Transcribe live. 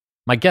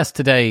My guest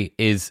today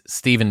is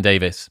Stephen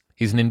Davis.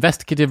 He's an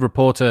investigative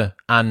reporter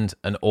and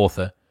an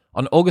author.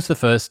 On August the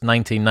 1st,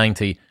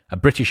 1990, a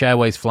British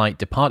Airways flight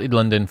departed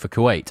London for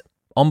Kuwait.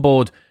 On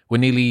board were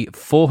nearly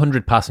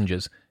 400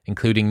 passengers,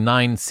 including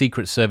 9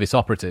 Secret Service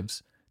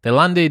operatives. They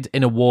landed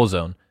in a war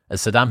zone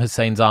as Saddam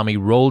Hussein's army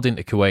rolled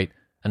into Kuwait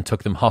and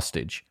took them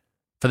hostage.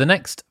 For the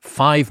next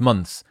 5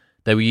 months,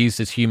 they were used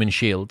as human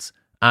shields,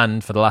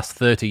 and for the last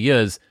 30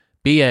 years,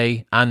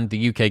 BA and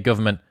the UK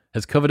government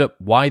has covered up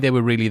why they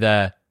were really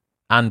there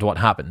and what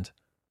happened.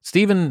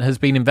 Stephen has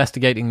been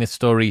investigating this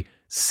story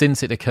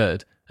since it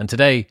occurred, and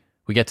today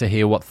we get to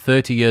hear what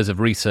 30 years of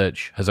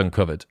research has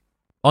uncovered.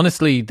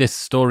 Honestly, this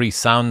story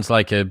sounds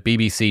like a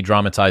BBC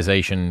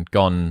dramatization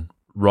gone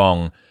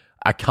wrong.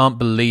 I can't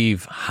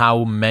believe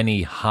how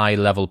many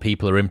high-level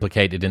people are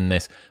implicated in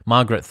this.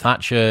 Margaret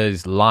Thatcher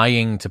is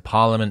lying to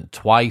Parliament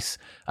twice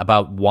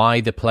about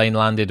why the plane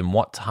landed and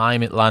what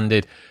time it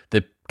landed.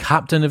 The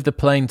captain of the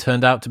plane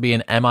turned out to be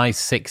an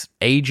MI6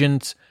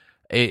 agent.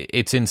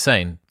 It's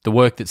insane. The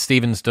work that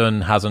Stephen's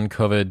done has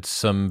uncovered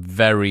some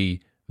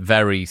very,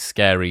 very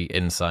scary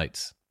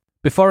insights.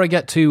 Before I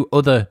get to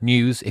other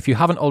news, if you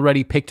haven't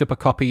already picked up a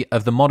copy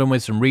of the Modern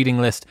Wisdom reading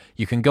list,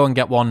 you can go and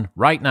get one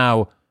right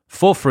now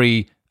for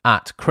free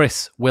at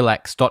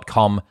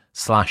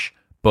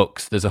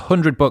chriswillx.com/books. There's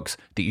 100 books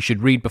that you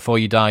should read before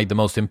you die, the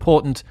most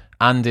important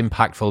and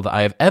impactful that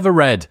I have ever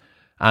read,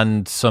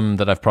 and some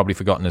that I've probably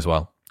forgotten as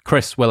well.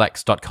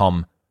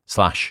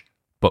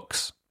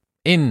 chriswillx.com/books.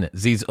 In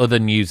these other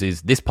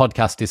newses, this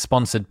podcast is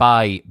sponsored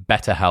by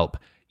BetterHelp.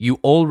 You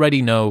already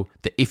know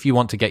that if you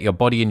want to get your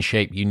body in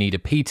shape, you need a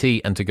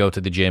PT and to go to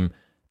the gym.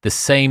 The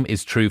same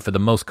is true for the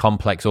most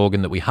complex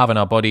organ that we have in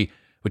our body,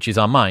 which is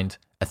our mind.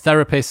 A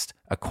therapist,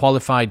 a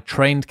qualified,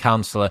 trained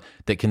counselor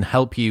that can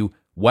help you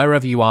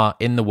wherever you are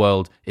in the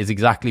world is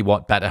exactly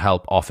what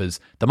BetterHelp offers.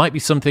 There might be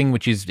something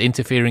which is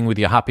interfering with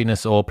your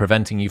happiness or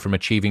preventing you from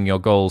achieving your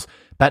goals.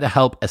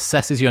 BetterHelp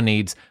assesses your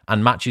needs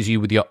and matches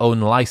you with your own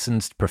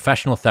licensed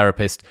professional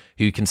therapist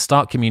who you can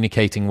start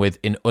communicating with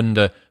in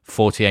under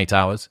 48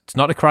 hours. It's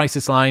not a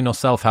crisis line or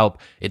self-help.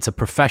 It's a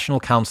professional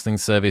counseling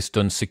service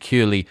done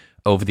securely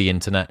over the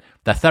internet.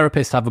 Their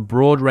therapists have a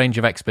broad range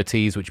of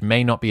expertise which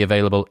may not be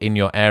available in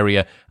your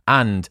area,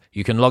 and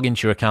you can log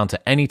into your account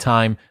at any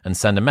time and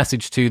send a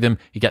message to them.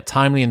 You get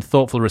timely and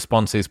thoughtful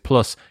responses,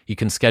 plus you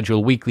can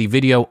schedule weekly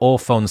video or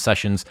phone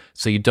sessions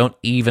so you don't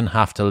even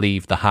have to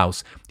leave the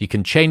house. You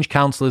can change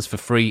counselors for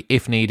free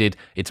if needed.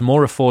 It's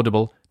more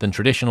affordable than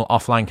traditional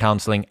offline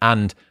counseling,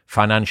 and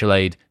financial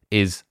aid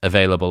is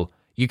available.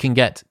 You can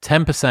get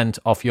 10%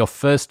 off your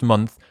first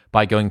month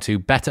by going to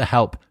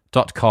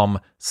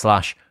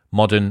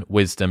betterhelp.com/Modern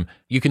Wisdom.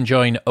 You can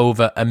join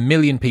over 1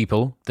 million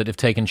people that have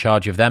taken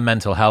charge of their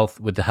mental health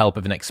with the help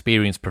of an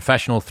experienced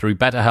professional through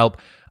BetterHelp,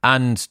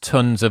 and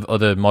tons of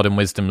other Modern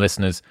Wisdom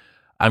listeners.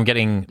 I'm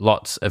getting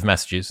lots of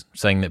messages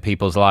saying that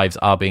people's lives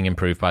are being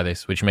improved by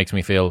this, which makes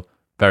me feel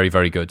very,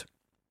 very good.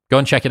 Go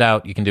and check it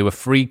out. You can do a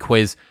free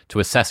quiz to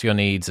assess your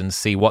needs and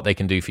see what they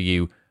can do for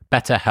you.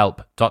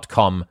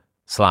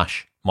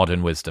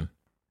 betterhelp.com/Modern Wisdom.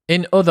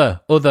 In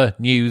other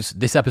news,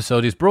 this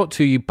episode is brought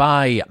to you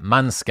by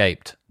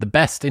Manscaped, the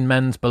best in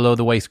men's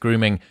below-the-waist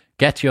grooming.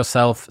 Get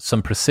yourself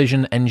some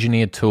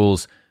precision-engineered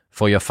tools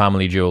for your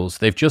family jewels.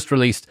 They've just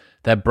released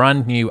their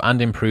brand new and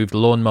improved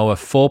Lawnmower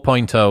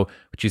 4.0,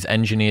 which is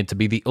engineered to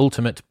be the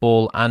ultimate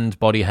ball and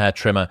body hair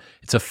trimmer.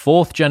 It's a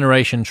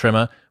 4th-generation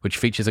trimmer, which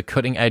features a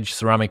cutting-edge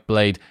ceramic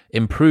blade,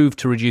 improved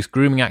to reduce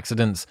grooming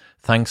accidents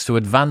thanks to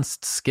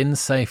advanced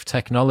skin-safe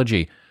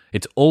technology.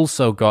 It's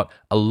also got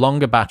a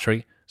longer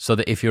battery, so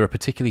that if you're a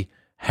particularly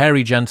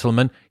hairy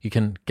gentleman, you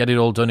can get it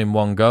all done in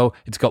one go.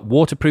 It's got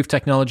waterproof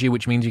technology,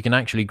 which means you can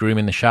actually groom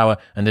in the shower,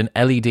 and an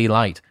LED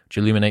light, which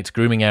illuminates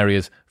grooming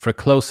areas for a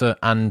closer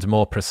and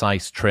more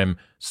precise trim.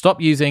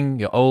 Stop using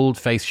your old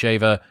face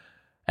shaver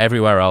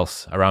everywhere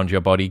else around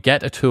your body.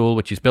 Get a tool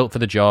which is built for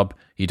the job.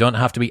 You don't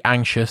have to be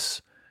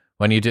anxious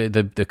when you do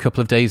the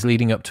couple of days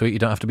leading up to it. You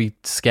don't have to be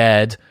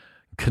scared,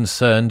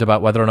 concerned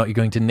about whether or not you're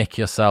going to nick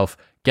yourself.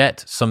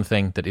 Get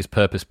something that is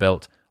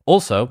purpose-built.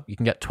 Also, you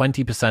can get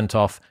 20%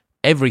 off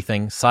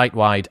everything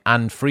site-wide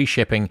and free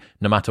shipping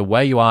no matter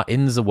where you are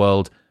in the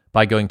world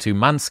by going to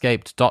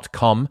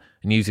manscaped.com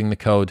and using the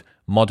code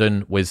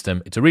Modern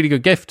Wisdom. It's a really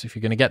good gift if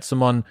you're going to get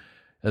someone,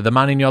 the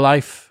man in your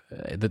life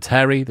that's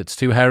hairy, that's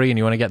too hairy, and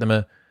you want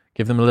to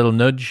give them a little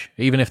nudge,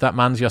 even if that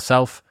man's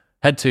yourself.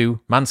 Head to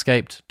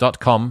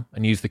manscaped.com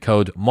and use the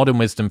code Modern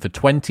Wisdom for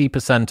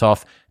 20%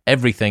 off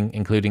everything,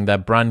 including their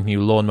brand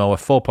new Lawnmower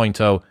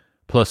 4.0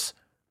 plus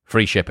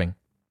free shipping.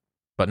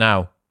 But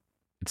now,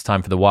 it's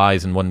time for the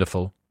wise and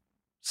wonderful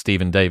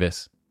Stephen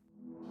Davis.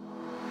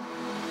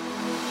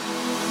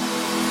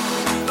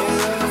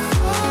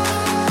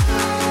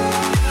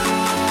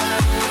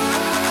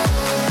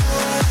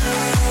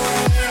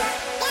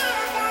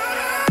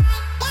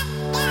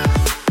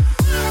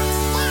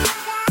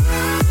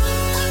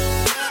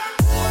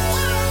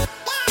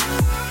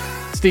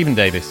 Stephen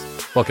Davis,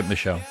 welcome to the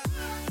show.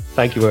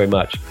 Thank you very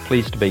much.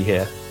 Pleased to be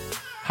here.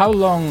 How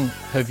long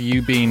have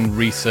you been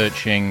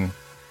researching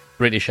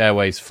British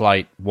Airways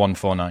Flight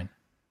 149?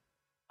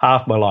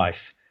 Half my life.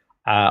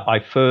 I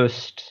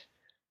first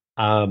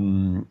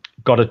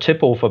got a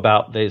tip-off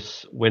about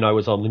this when I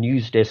was on the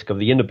news desk of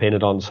The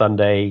Independent on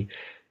Sunday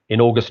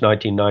in August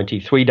 1990,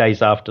 3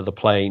 days after the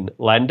plane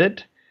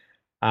landed.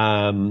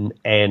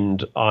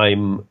 And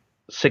I'm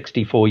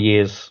 64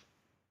 years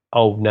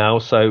old now,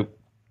 so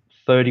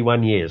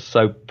 31 years,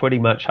 so pretty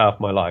much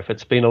half my life.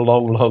 It's been a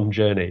long, long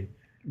journey.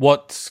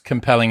 What's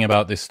compelling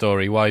about this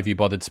story? Why have you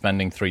bothered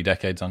spending 3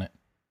 decades on it?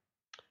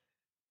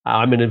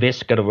 I'm an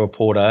investigative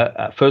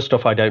reporter. First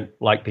off, I don't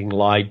like being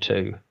lied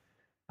to.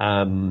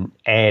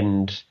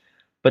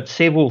 But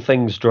several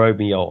things drove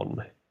me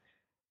on.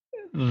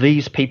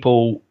 These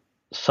people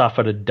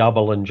suffered a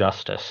double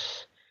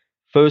injustice.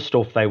 First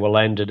off, they were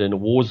landed in a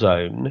war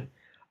zone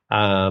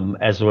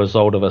as a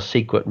result of a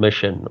secret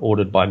mission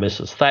ordered by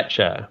Mrs.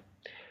 Thatcher.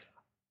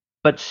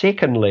 But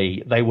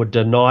secondly, they were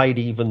denied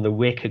even the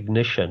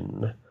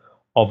recognition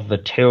of the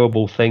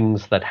terrible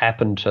things that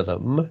happened to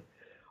them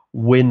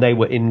when they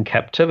were in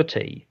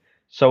captivity.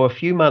 So a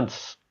few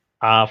months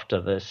after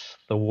this,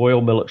 the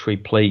Royal Military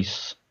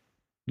Police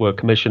were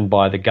commissioned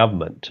by the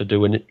government to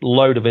do a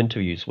load of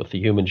interviews with the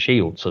Human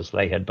Shields, as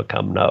they had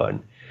become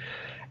known.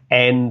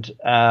 And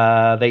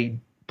they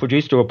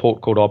produced a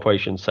report called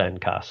Operation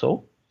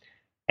Sandcastle.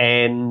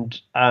 And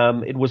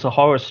it was a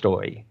horror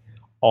story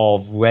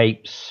of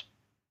rapes,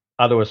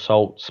 other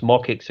assaults,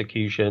 mock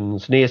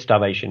executions, near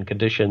starvation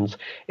conditions.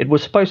 It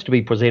was supposed to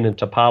be presented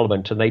to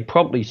Parliament, and they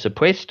promptly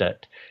suppressed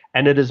it.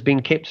 And it has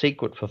been kept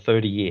secret for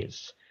 30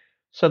 years.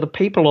 So the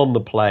people on the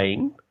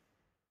plane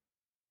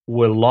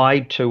were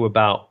lied to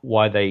about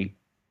why they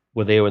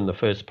were there in the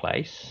first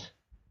place,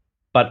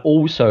 but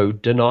also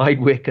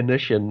denied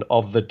recognition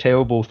of the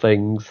terrible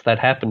things that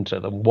happened to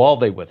them while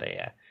they were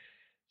there.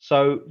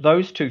 So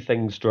those two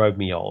things drove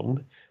me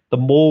on. The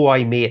more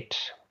I met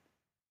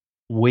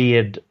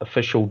weird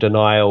official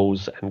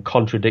denials and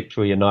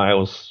contradictory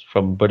denials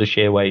from British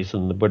Airways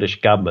and the British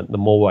government, the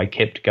more I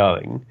kept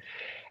going.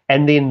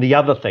 And then the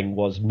other thing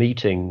was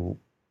meeting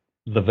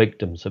the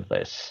victims of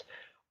this,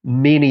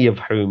 many of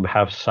whom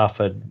have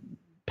suffered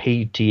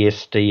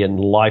PTSD and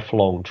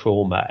lifelong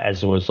trauma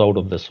as a result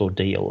of this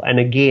ordeal. And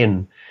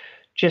again,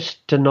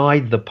 just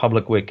denied the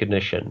public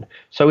recognition.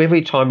 So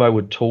every time I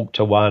would talk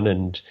to one,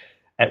 and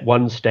at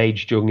one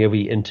stage during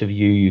every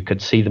interview, you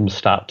could see them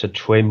start to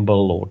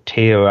tremble or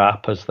tear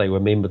up as they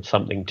remembered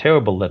something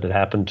terrible that had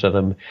happened to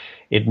them.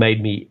 It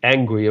made me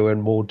angrier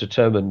and more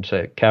determined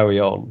to carry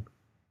on.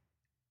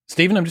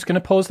 Stephen, I'm just going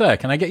to pause there.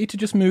 Can I get you to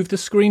just move the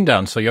screen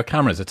down so your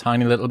camera's a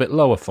tiny little bit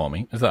lower for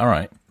me? Is that all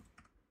right?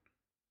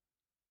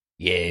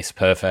 Yes,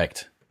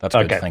 perfect. That's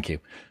good. Okay. Thank you.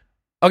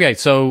 Okay,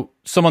 so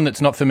someone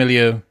that's not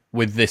familiar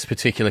with this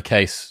particular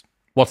case,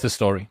 what's the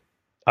story?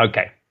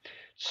 Okay.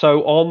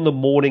 So on the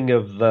morning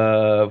of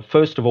the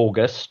 1st of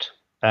August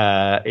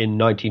in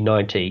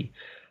 1990,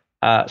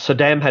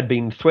 Saddam had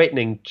been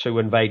threatening to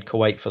invade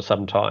Kuwait for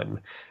some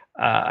time.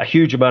 A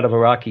huge amount of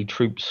Iraqi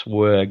troops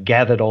were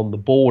gathered on the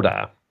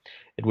border.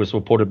 It was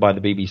reported by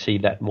the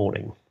BBC that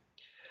morning.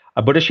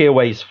 A British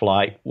Airways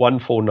flight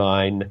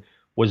 149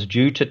 was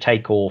due to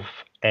take off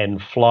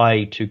and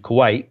fly to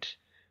Kuwait,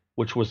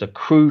 which was a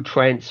crew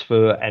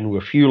transfer and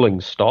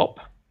refueling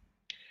stop,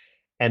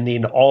 and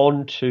then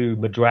on to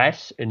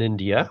Madras in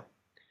India,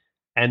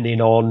 and then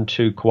on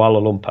to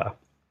Kuala Lumpur.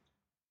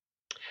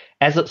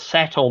 As it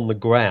sat on the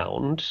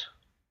ground,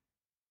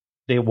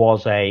 there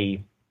was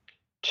a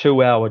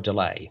 2-hour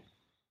delay.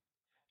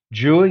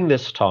 During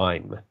this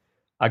time,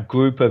 a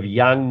group of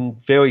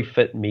young, very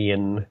fit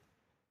men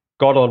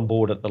got on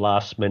board at the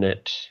last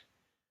minute.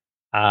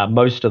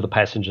 Most of the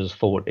passengers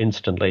thought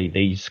instantly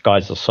these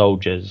guys are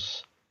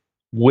soldiers,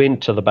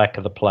 went to the back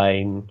of the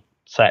plane,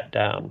 sat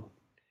down.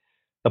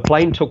 The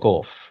plane took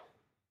off.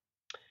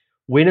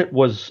 When it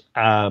was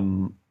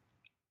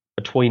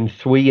between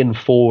 3 and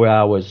 4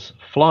 hours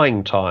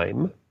flying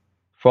time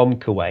from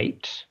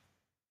Kuwait,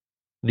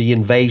 the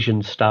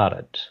invasion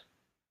started.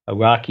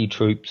 Iraqi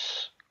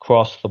troops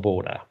crossed the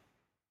border.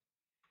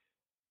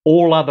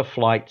 All other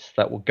flights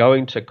that were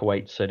going to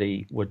Kuwait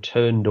City were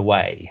turned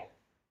away,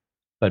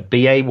 but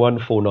BA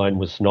 149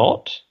 was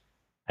not,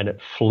 and it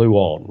flew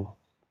on.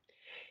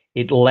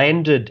 It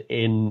landed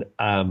in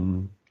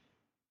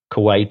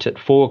Kuwait at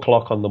 4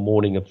 o'clock on the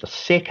morning of the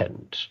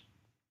 2nd,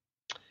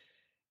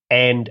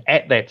 and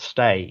at that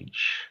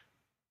stage,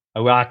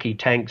 Iraqi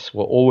tanks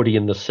were already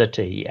in the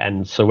city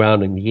and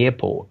surrounding the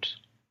airport.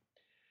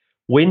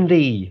 When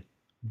the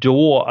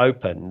door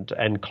opened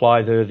and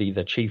Clive Irvie,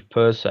 the chief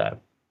purser,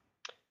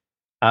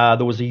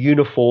 there was a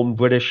uniformed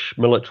British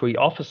military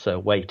officer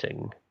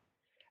waiting.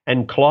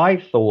 And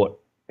Clive thought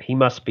he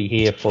must be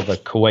here for the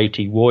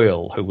Kuwaiti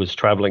royal who was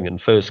travelling in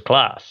first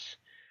class.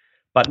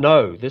 But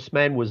no, this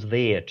man was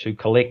there to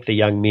collect the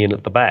young men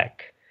at the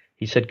back.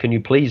 He said, "Can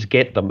you please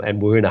get them?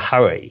 And we're in a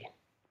hurry."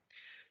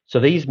 So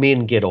these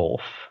men get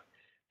off.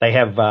 They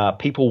have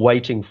people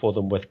waiting for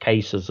them with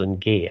cases and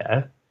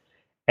gear.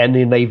 And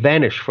then they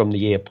vanish from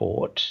the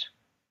airport,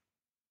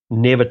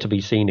 never to be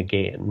seen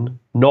again,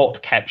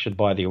 not captured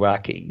by the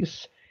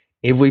Iraqis.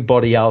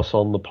 Everybody else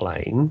on the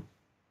plane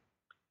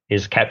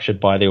is captured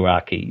by the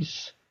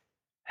Iraqis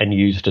and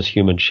used as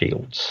human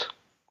shields.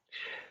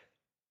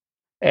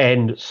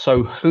 And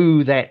so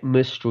who that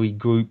mystery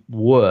group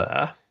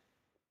were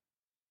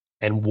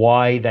and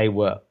why they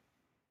were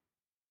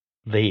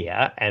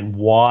there and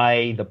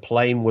why the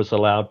plane was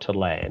allowed to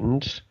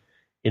land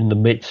in the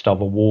midst of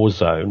a war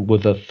zone were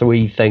the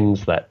three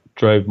things that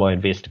drove my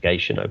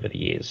investigation over the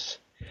years.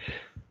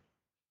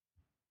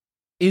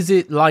 Is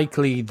it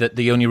likely that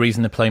the only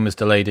reason the plane was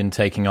delayed in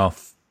taking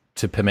off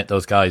to permit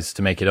those guys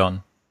to make it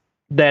on?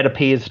 That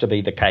appears to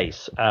be the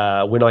case.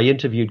 When I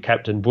interviewed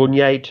Captain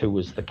Brunier, who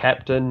was the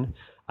captain,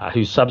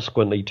 who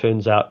subsequently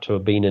turns out to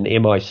have been an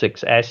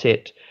MI6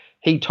 asset,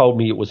 he told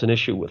me it was an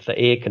issue with the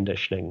air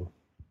conditioning.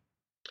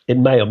 It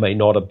may or may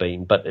not have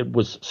been, but it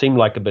seemed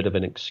like a bit of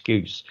an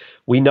excuse.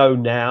 We know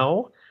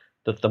now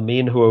that the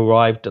men who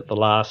arrived at the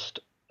last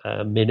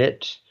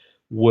minute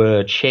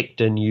were checked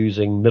in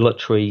using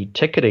military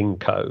ticketing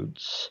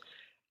codes.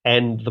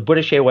 And the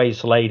British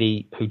Airways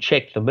lady who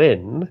checked them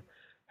in,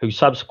 who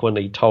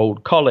subsequently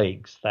told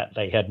colleagues that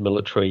they had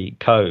military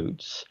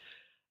codes,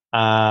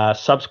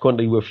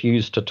 subsequently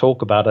refused to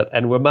talk about it.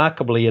 And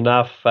remarkably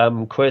enough,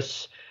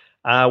 Chris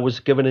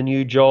was given a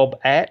new job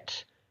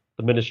at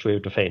the Ministry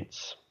of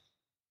Defence.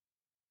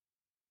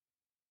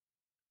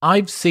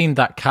 I've seen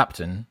that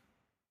captain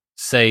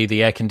say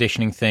the air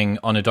conditioning thing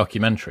on a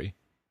documentary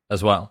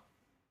as well.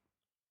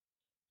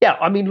 Yeah,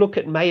 I mean, look,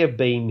 it may have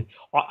been,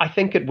 I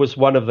think it was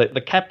one of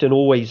the captain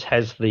always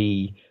has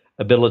the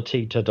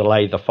ability to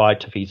delay the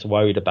fight if he's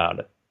worried about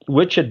it.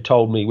 Richard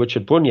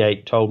Brunier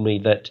told me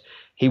that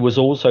he was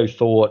also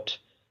thought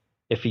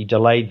if he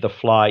delayed the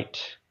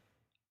flight,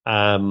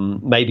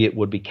 maybe it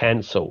would be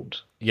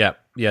cancelled. Yeah,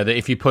 that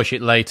if you push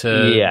it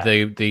later,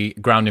 the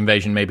ground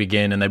invasion may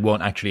begin and they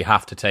won't actually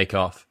have to take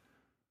off.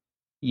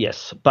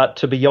 Yes, but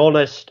to be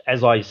honest,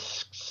 as I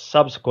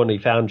subsequently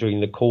found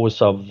during the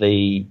course of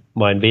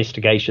my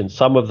investigation,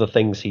 some of the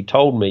things he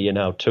told me in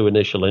our two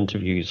initial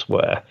interviews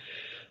were,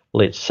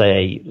 let's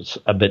say,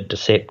 a bit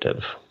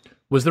deceptive.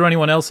 Was there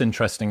anyone else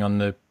interesting on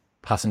the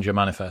passenger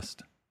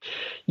manifest?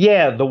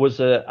 Yeah, there was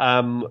a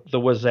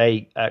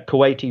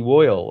Kuwaiti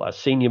royal, a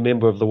senior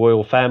member of the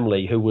royal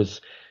family, who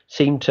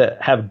seemed to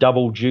have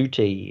double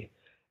duty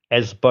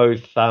as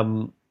both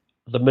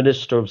the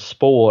Minister of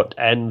Sport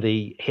and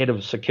the head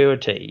of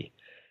security.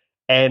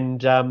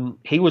 And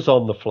he was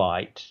on the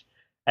flight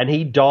and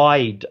he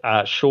died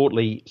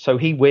shortly. So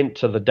he went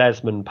to the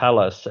Dasman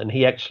Palace and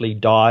he actually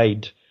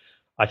died,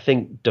 I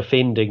think,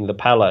 defending the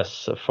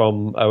palace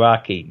from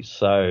Iraqis.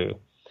 So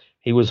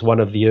he was one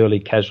of the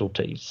early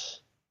casualties.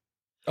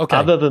 Okay.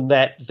 Other than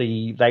that,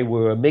 they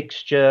were a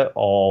mixture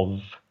of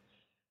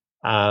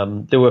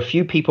there were a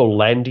few people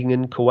landing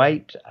in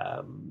Kuwait.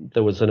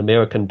 There was an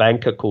American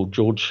banker called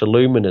George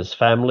Shalom and his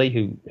family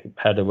who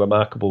had a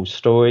remarkable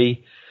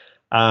story.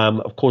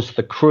 Of course,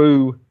 the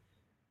crew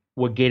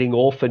were getting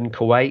off in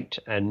Kuwait,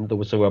 and there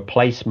was a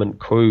replacement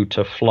crew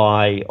to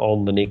fly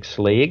on the next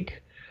leg.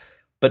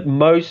 But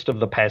most of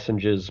the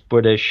passengers,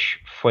 British,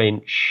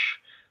 French,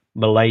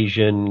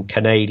 Malaysian,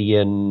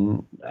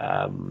 Canadian,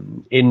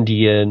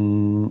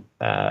 Indian,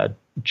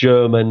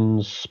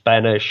 German,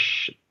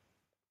 Spanish,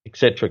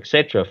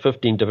 etc.,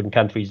 15 different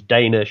countries,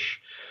 Danish,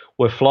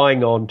 were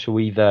flying on to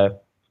either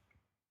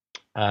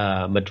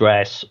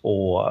Madras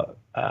or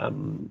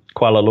Kuala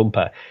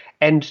Lumpur.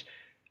 And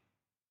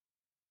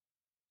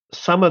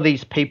some of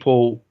these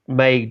people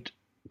made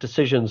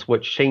decisions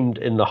which seemed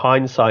in the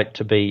hindsight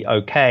to be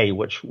okay,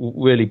 which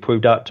really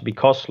proved out to be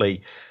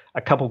costly. A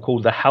couple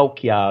called the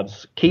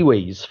Halkyards,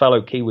 Kiwis, fellow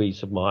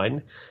Kiwis of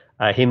mine,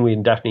 Henry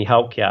and Daphne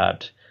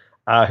Halkyard,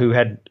 who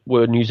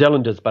were New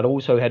Zealanders but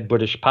also had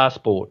British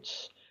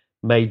passports,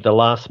 made the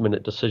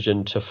last-minute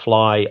decision to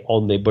fly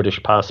on their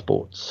British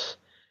passports,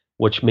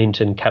 which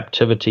meant in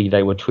captivity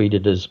they were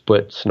treated as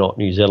Brits, not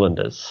New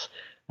Zealanders,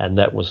 and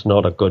that was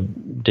not a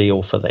good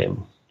deal for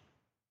them.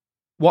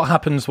 What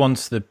happens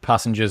once the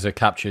passengers are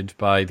captured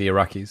by the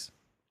Iraqis?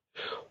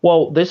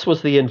 Well, this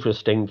was the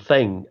interesting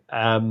thing.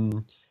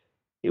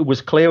 It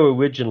was clear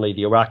originally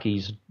the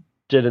Iraqis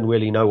didn't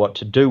really know what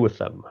to do with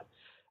them.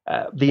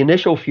 The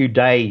initial few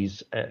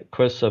days,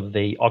 Chris, of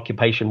the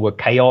occupation were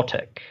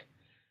chaotic,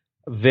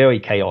 very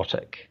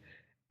chaotic.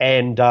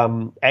 And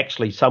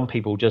actually some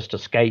people just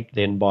escaped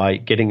then by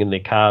getting in their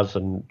cars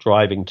and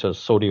driving to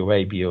Saudi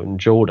Arabia and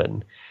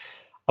Jordan.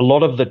 A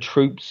lot of the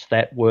troops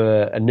that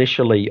were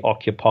initially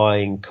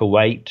occupying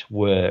Kuwait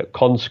were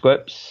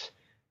conscripts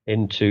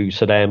into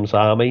Saddam's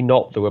army,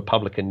 not the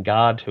Republican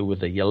Guard, who were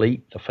the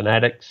elite, the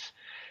fanatics.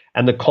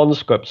 And the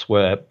conscripts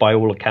were, by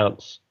all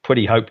accounts,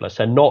 pretty hopeless,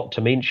 and not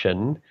to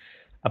mention,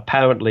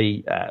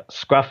 apparently,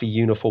 scruffy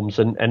uniforms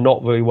and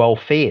not very well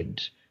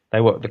fed.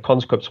 The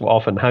conscripts were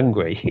often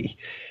hungry.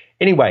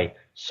 Anyway,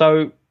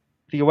 so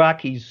the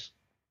Iraqis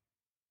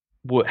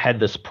had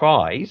this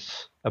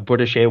prize, a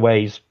British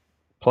Airways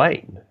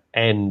plane,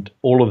 and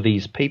all of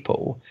these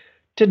people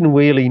didn't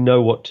really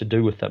know what to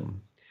do with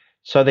them.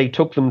 So they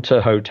took them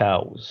to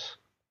hotels,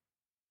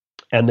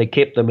 and they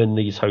kept them in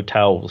these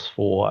hotels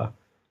for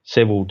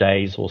several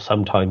days or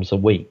sometimes a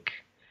week.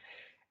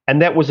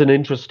 And that was an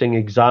interesting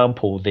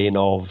example then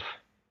of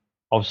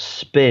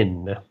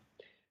spin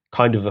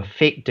kind of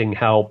affecting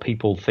how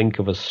people think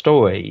of a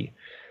story.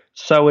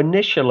 So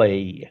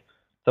initially,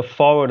 the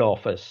Foreign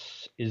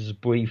Office is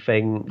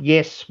briefing,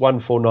 yes,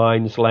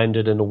 149's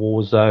landed in a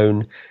war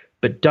zone,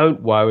 but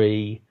don't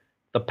worry,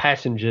 the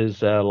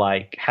passengers are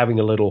like having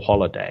a little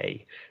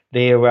holiday.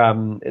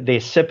 They're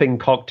sipping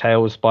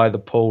cocktails by the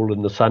pool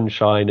in the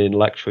sunshine in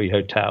luxury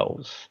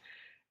hotels.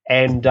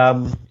 And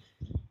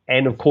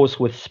of course,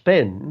 with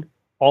spin,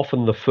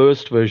 often the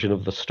first version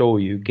of the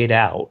story you get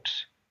out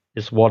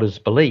is what is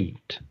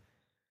believed.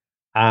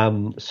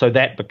 So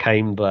that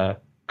became the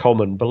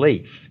common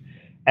belief.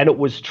 And it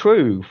was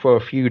true for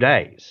a few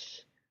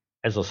days.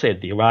 As I said,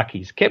 the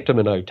Iraqis kept them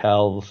in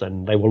hotels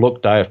and they were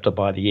looked after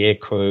by the air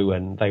crew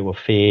and they were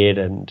fed.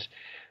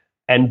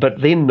 But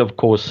then, of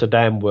course,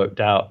 Saddam worked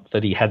out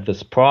that he had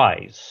this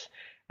prize.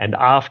 And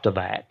after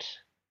that,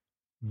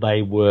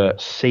 they were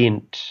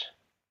sent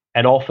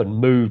and often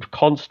moved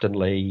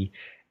constantly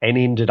and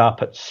ended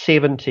up at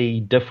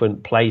 70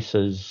 different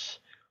places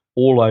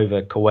all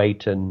over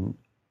Kuwait and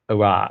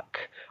Iraq,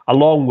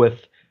 along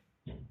with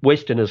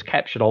Westerners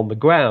captured on the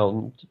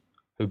ground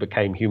who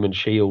became human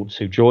shields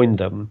who joined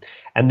them.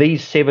 And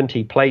these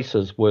 70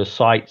 places were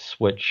sites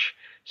which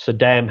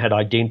Saddam had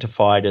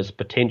identified as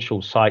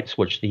potential sites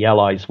which the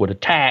Allies would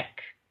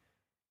attack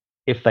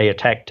if they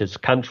attacked his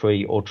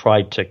country or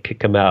tried to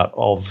kick him out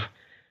of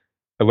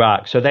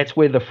Iraq. So that's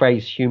where the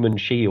phrase human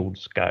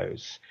shields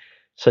goes.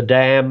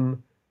 Saddam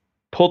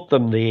put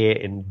them there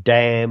in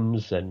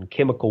dams and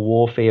chemical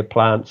warfare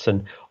plants.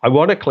 And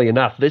ironically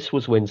enough, this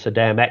was when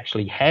Saddam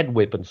actually had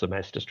weapons of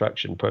mass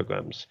destruction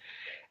programs.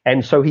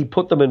 And so he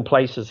put them in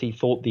places he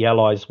thought the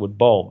Allies would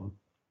bomb.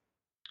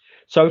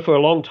 So for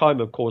a long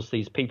time, of course,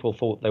 these people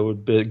thought there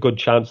would be a good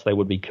chance they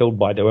would be killed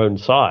by their own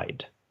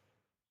side.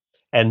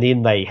 And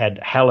then they had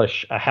a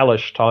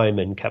hellish time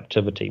in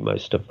captivity,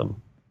 most of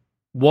them.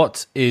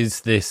 What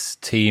is this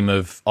team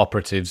of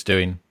operatives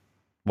doing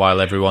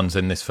while everyone's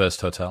in this first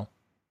hotel?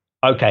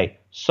 Okay,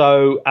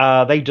 so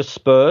they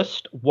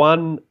dispersed.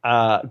 One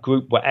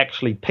group were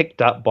actually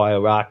picked up by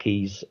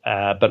Iraqis,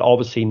 but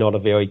obviously not a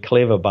very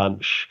clever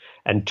bunch,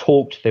 and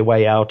talked their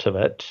way out of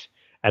it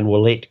and were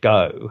let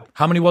go.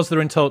 How many was there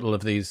in total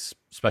of these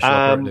special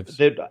operatives?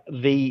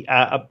 The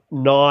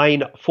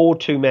 9, 4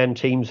 two-man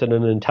teams and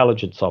an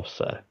intelligence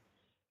officer.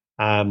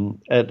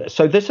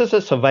 So this is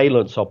a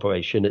surveillance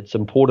operation. It's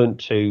important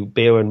to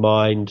bear in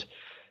mind.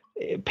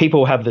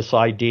 People have this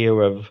idea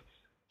of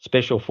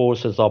special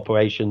forces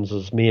operations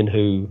as men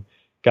who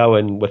go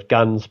in with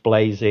guns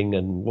blazing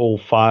and all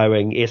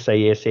firing,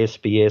 SAS,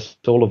 SBS,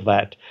 all of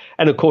that.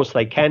 And of course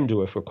they can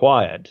do if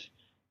required,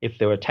 if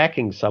they're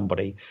attacking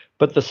somebody.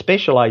 But the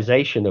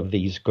specialization of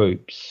these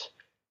groups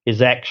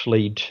is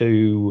actually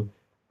to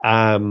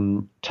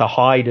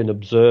hide and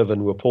observe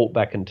and report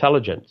back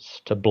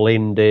intelligence, to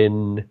blend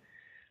in.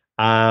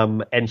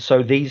 And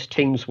so these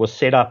teams were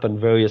set up in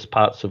various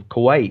parts of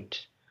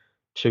Kuwait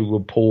to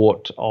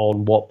report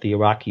on what the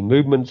Iraqi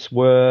movements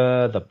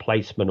were, the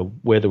placement of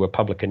where the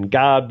Republican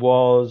Guard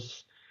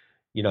was,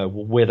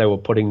 where they were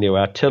putting their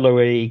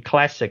artillery,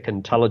 classic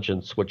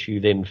intelligence, which you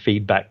then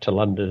feed back to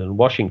London and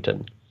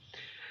Washington.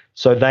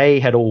 So they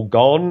had all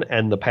gone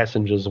and the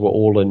passengers were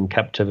all in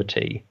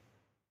captivity.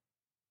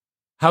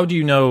 How do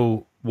you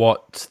know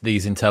what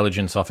these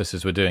intelligence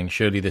officers were doing?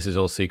 Surely this is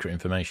all secret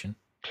information.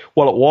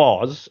 Well, it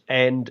was,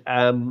 and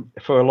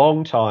for a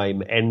long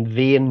time. And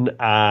then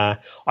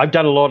I've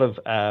done a lot of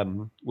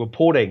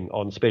reporting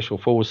on special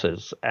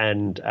forces,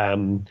 and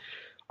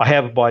I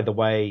have, by the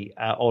way,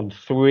 on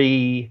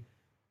 4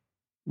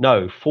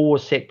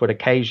 separate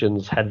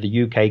occasions had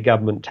the UK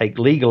government take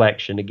legal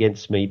action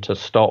against me to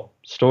stop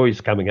stories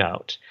coming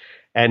out.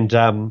 And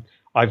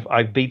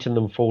I've beaten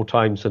them 4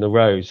 times in a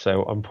row,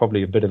 so I'm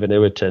probably a bit of an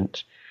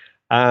irritant.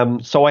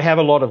 So I have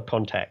a lot of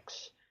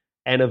contacts.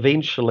 And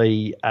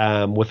eventually,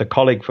 with a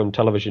colleague from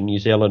Television New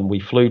Zealand,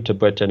 we flew to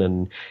Britain,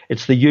 and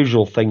it's the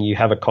usual thing. You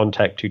have a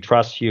contact who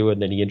trusts you,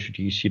 and then he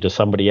introduces you to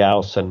somebody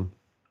else. And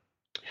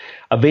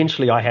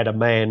eventually I had a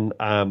man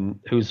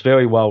who's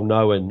very well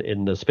known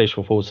in the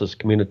Special Forces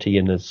community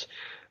and has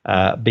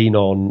been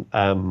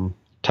on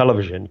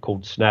television,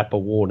 called Snapper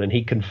Warren, and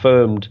he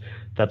confirmed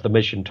that the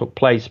mission took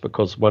place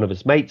because one of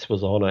his mates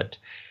was on it.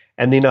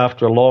 And then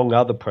after a long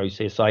other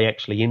process, I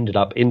actually ended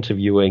up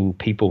interviewing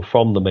people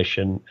from the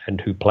mission and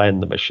who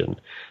planned the mission.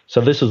 So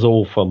this is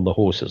all from the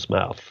horse's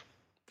mouth.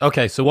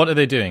 Okay, so what are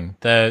they doing?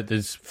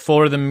 There's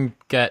 4 of them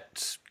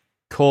get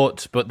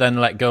caught, but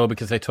then let go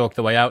because they talk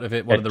their way out of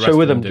it. What are the rest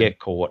 2 of them do? Get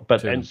caught.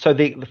 So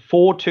the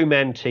 4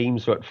 two-man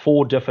teams were at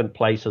 4 different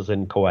places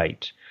in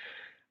Kuwait.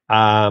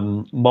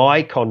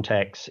 My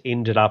contacts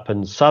ended up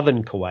in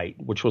southern Kuwait,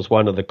 which was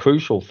one of the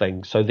crucial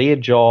things. So their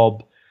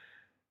job,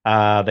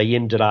 they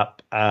ended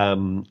up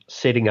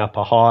setting up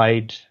a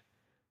hide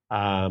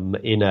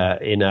in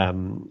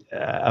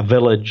a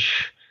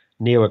village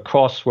near a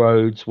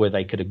crossroads where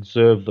they could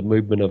observe the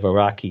movement of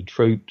Iraqi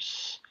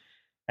troops,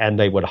 and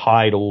they would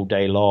hide all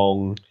day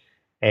long.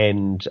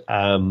 And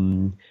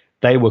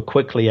they were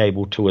quickly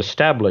able to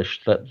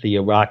establish that the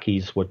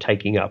Iraqis were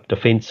taking up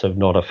defensive,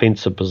 not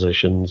offensive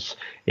positions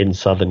in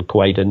southern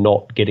Kuwait and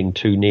not getting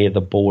too near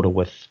the border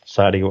with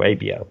Saudi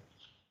Arabia.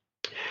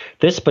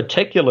 This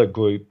particular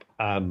group,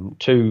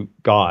 two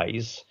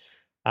guys,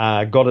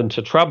 got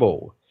into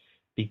trouble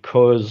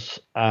because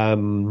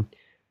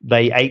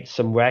they ate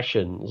some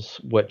rations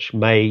which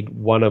made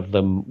one of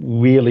them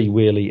really,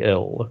 really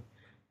ill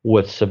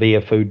with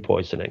severe food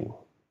poisoning,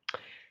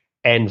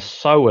 and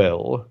so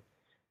ill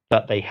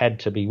that they had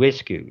to be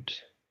rescued.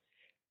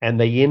 And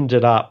they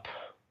ended up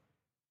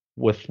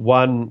with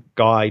one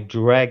guy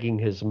dragging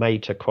his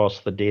mate across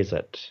the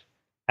desert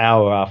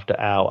hour after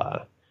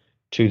hour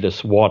to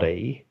this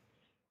wadi,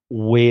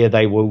 where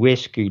they were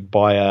rescued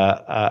by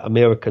a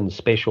American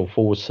Special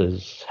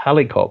Forces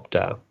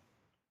helicopter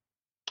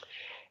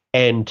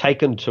and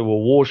taken to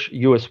a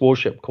U.S.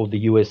 warship called the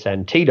U.S.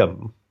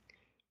 Antietam,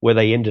 where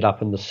they ended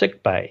up in the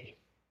sick bay.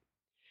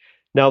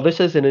 Now, this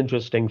is an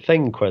interesting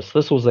thing, Chris.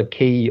 This was a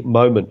key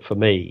moment for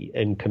me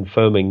in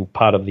confirming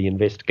part of the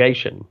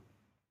investigation.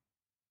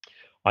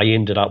 I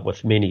ended up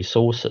with many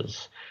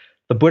sources.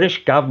 The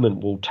British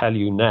government will tell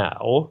you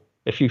now,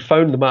 if you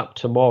phone them up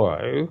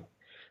tomorrow,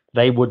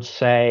 they would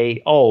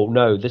say, oh,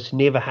 no, this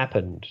never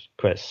happened,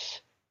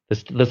 Chris.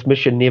 This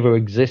mission never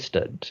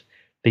existed.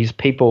 These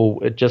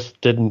people, it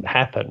just didn't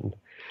happen.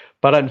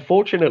 But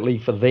unfortunately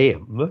for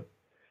them,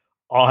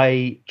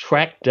 I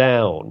tracked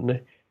down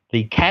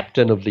the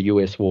captain of the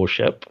U.S.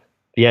 warship,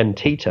 the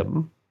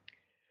Antietam,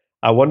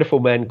 a wonderful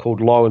man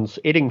called Lawrence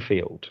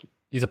Eddingfield.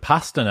 He's a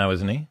pastor now,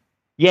 isn't he?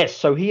 Yes,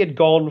 so he had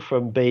gone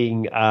from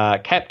being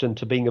captain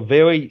to being a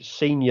very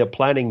senior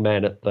planning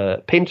man at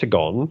the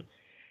Pentagon,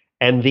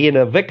 and then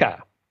a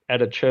vicar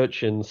at a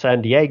church in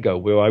San Diego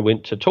where I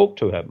went to talk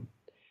to him.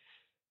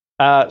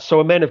 So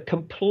a man of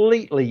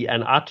completely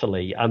and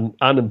utterly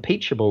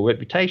unimpeachable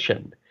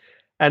reputation.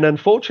 And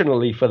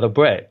unfortunately for the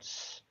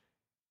Brits,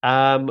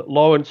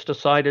 Lawrence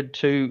decided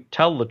to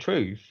tell the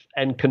truth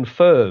and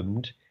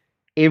confirmed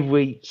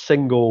every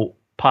single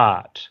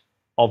part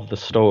of the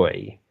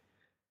story.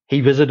 He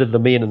visited the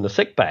men in the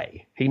sick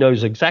bay. He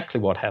knows exactly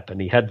what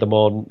happened. He had them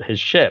on his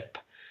ship.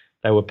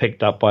 They were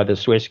picked up by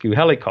this rescue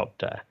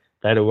helicopter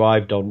that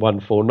arrived on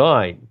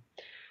 149.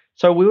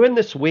 So we're in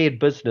this weird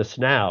business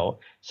now.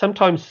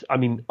 Sometimes, I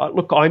mean,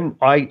 look, I'm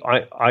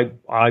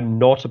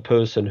not a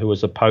person who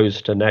is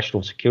opposed to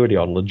national security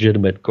on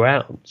legitimate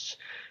grounds.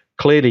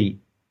 Clearly,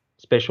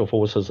 special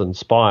forces and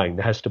spying,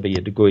 there has to be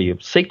a degree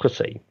of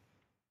secrecy.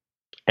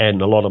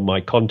 And a lot of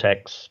my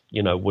contacts,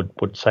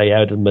 would say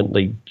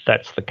adamantly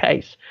that's the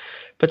case.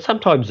 But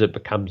sometimes it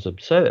becomes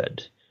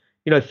absurd.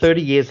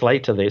 30 years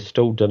later, they're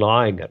still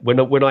denying it.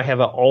 When I have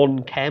an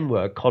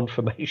on-camera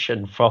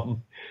confirmation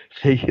from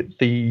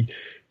the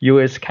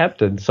US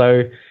captain.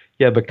 So,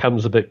 yeah, it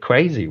becomes a bit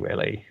crazy,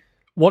 really.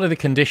 What are the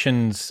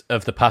conditions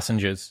of the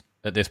passengers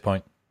at this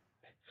point?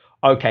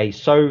 Okay,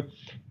 so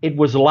it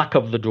was luck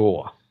of the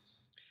draw.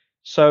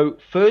 So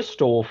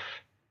first off,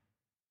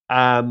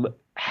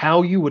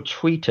 how you were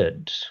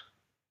treated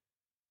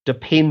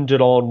depended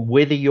on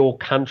whether your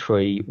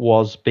country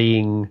was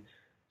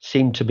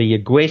seemed to be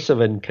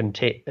aggressive in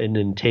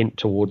intent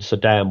towards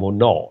Saddam or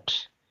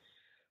not.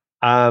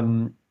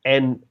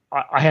 And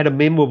I had a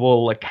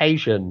memorable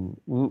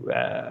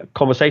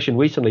conversation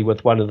recently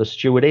with one of the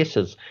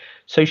stewardesses.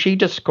 So she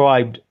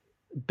described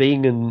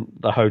being in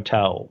the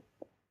hotel,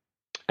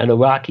 and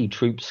Iraqi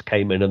troops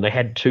came in, and they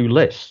had two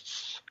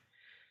lists.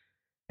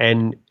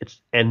 And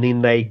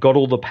then they got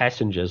all the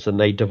passengers and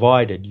they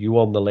divided, you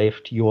on the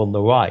left, you on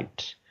the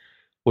right,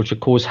 which of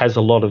course has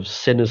a lot of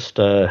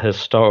sinister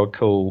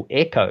historical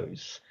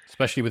echoes.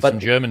 Especially with some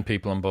German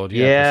people on board.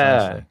 Yeah,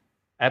 precisely.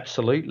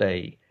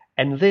 Absolutely.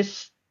 And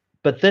this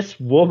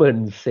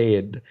woman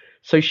said,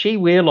 so she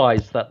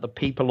realized that the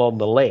people on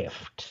the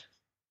left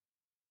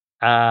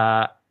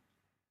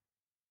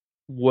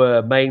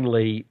were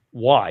mainly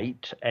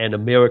white and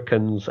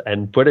Americans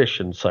and British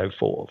and so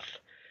forth.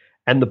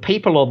 And the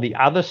people on the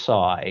other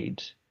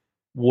side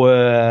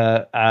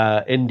were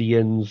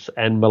Indians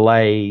and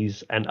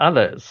Malays and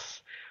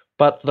others.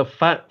 But the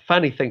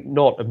funny thing,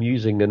 not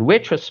amusing in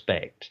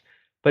retrospect,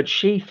 but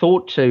she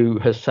thought to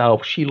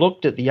herself, she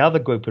looked at the other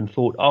group and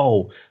thought,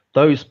 oh,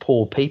 those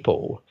poor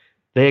people,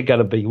 they're going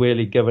to be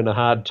really given a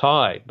hard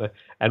time.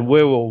 And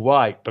we're all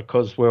right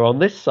because we're on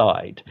this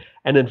side.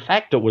 And in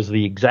fact, it was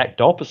the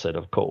exact opposite,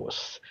 of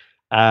course.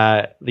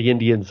 The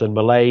Indians and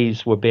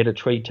Malays were better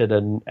treated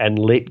and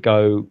let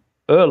go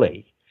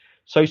early.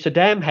 So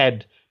Saddam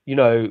had,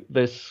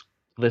 this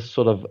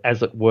sort of,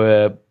 as it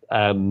were,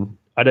 I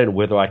don't know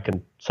whether I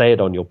can say it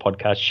on your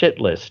podcast, shit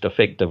list,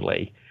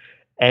 effectively.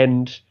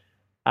 And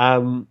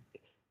then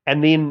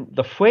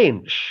the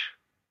French,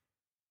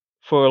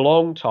 for a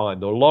long time,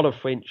 there were a lot of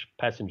French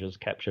passengers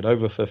captured,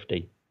 over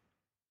 50.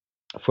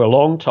 For a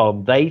long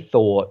time, they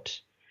thought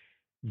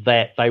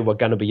that they were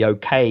going to be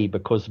okay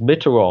because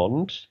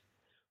Mitterrand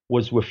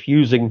was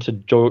refusing to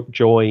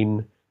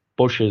join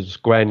Bush's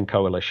Grand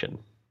Coalition.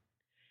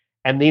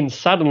 And then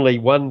suddenly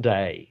one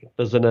day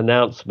there's an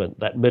announcement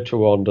that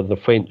Mitterrand and the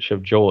French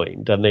have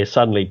joined, and they're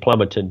suddenly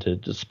plummeted into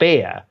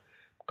despair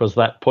because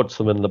that puts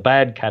them in the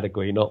bad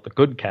category, not the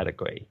good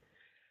category.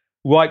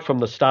 Right from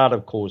the start,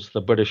 of course,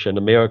 the British and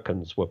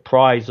Americans were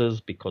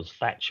prizes because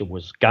Thatcher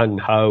was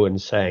gung-ho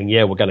and saying,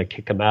 yeah, we're going to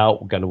kick them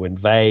out, we're going to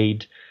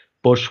invade.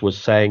 Bush was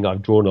saying,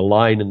 I've drawn a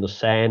line in the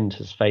sand,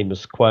 his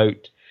famous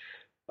quote.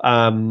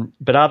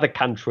 But other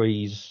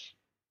countries,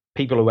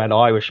 people who had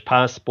Irish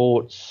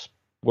passports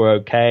were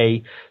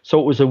okay. So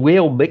it was a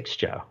real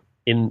mixture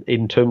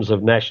in terms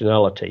of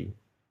nationality.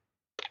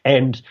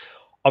 And,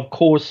 of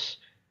course,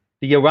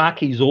 the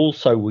Iraqis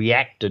also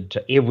reacted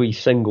to every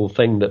single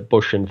thing that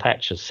Bush and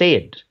Thatcher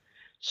said.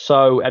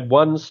 So at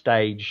one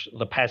stage,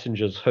 the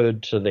passengers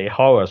heard to their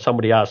horror,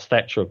 somebody asked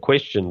Thatcher a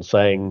question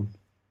saying,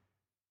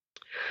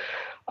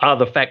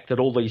 the fact that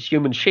all these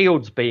human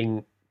shields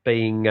being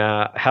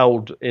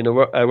held in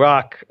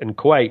Iraq and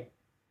Kuwait,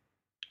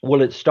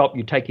 will it stop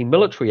you taking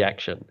military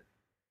action?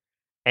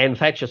 And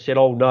Thatcher said,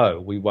 oh,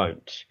 no, we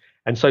won't.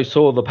 And so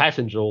saw the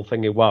passengers all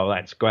thinking, well,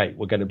 that's great.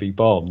 We're going to be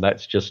bombed.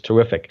 That's just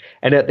terrific.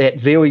 And at that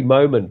very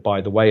moment,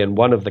 by the way, in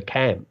one of the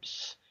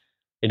camps,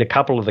 in a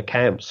couple of the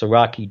camps,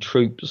 Iraqi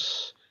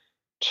troops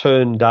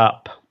turned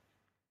up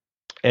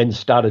and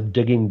started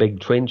digging big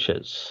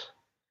trenches.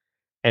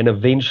 And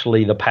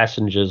eventually the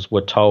passengers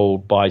were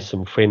told by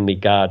some friendly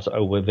guards,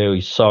 oh, we're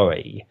very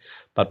sorry,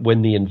 but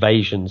when the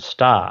invasion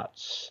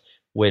starts,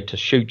 we're to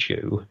shoot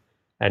you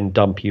and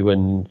dump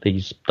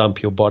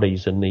your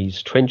bodies in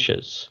these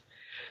trenches.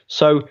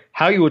 So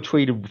how you were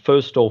treated,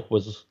 first off,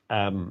 was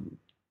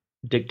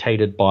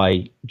dictated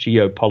by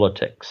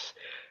geopolitics.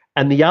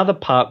 And the other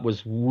part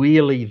was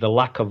really the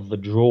luck of the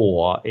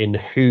draw in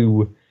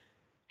who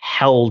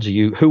held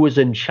you, who was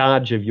in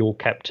charge of your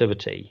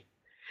captivity.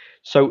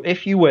 So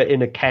if you were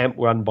in a camp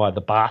run by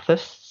the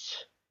Baathists,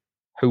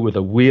 who were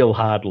the real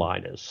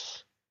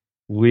hardliners,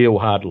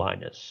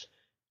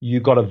 you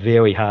got a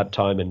very hard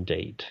time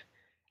indeed.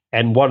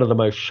 And one of the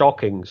most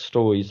shocking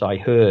stories I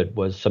heard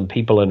was some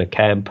people in a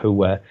camp who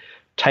were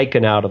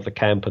taken out of the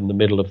camp in the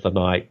middle of the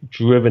night,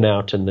 driven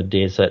out in the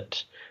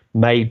desert,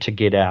 made to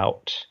get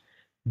out,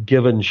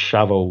 given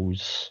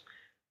shovels,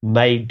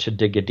 made to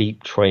dig a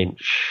deep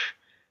trench,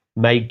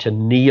 made to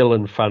kneel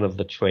in front of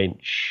the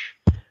trench,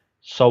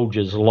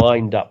 soldiers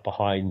lined up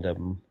behind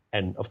them.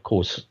 And of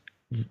course,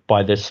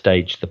 by this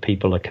stage, the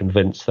people are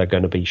convinced they're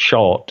going to be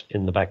shot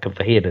in the back of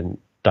the head and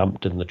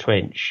dumped in the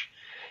trench.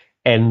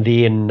 And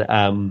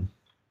then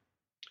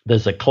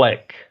there's a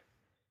click,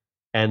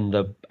 and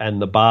the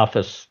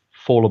Baathists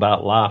fall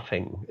about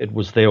laughing. It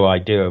was their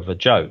idea of a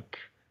joke,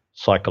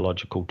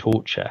 psychological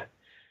torture.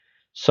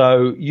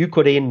 So you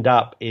could end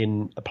up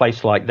in a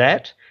place like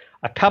that.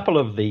 A couple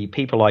of the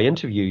people I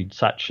interviewed,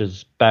 such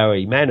as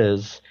Barry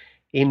Manners,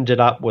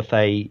 ended up with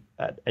an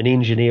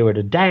engineer at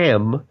a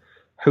dam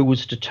who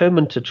was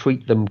determined to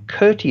treat them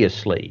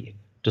courteously,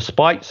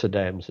 despite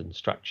Saddam's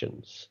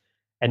instructions,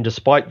 and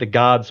despite the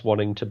guards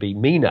wanting to be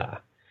meaner.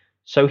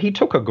 So he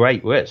took a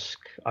great risk.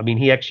 I mean,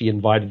 he actually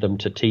invited them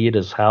to tea at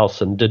his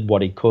house and did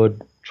what he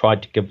could,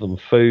 tried to give them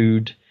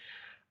food.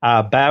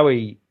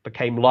 Barry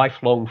became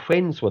lifelong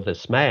friends with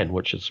this man,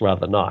 which is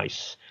rather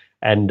nice.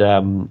 And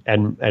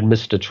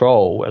Mr.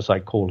 Troll, as I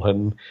call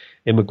him,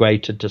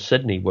 immigrated to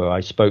Sydney, where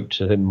I spoke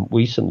to him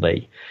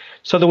recently.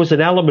 So there was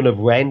an element of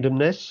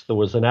randomness. There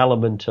was an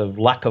element of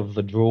luck of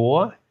the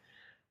draw.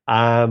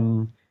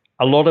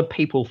 A lot of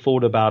people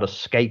thought about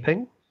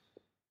escaping,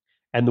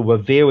 and there were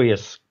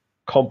various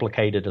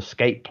complicated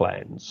escape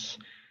plans.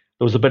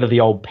 There was a bit of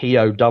the old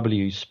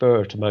POW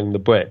spirit among the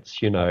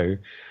Brits, you know.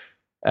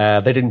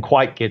 They didn't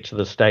quite get to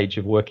the stage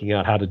of working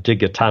out how to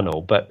dig a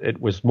tunnel, but it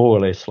was more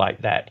or less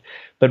like that.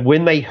 But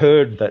when they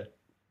heard that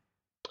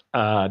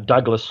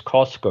Douglas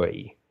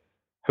Croskery,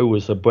 who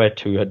was a Brit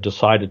who had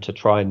decided to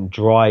try and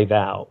drive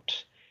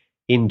out,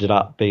 ended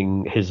up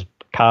being, his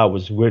car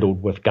was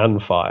riddled with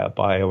gunfire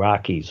by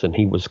Iraqis and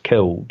he was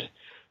killed.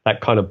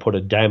 That kind of put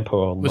a damper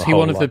on Was he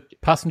one of the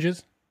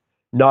passengers?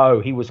 No,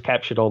 he was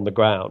captured on the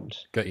ground.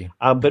 Got you.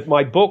 But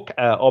my book,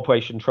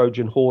 Operation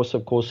Trojan Horse,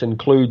 of course,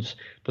 includes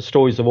the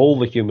stories of all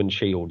the human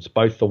shields,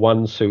 both the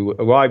ones who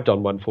arrived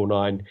on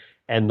 149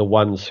 and the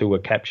ones who were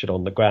captured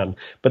on the ground.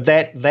 But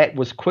that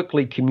was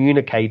quickly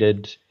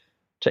communicated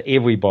to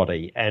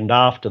everybody, and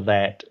after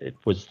that,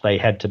 they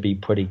had to be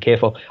pretty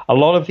careful. A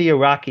lot of the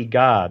Iraqi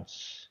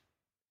guards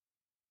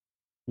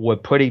were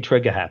pretty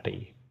trigger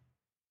happy.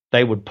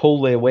 They would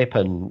pull their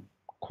weapon,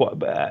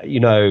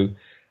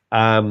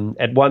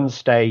 at one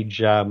stage,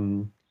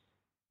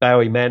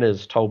 Barry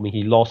Manners told me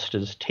he lost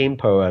his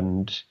temper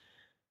and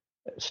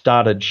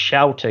started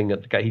shouting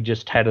at the guy. He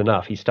just had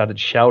enough. He started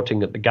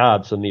shouting at the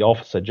guards, and the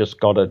officer just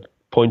got it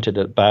pointed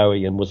at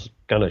Barry and was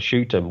going to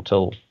shoot him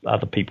till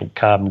other people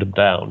calmed him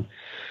down.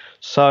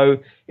 So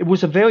it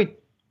was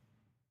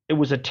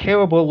a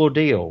terrible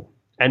ordeal.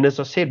 And as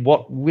I said,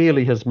 what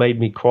really has made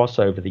me cross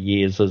over the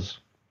years is,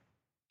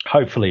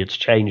 hopefully it's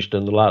changed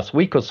in the last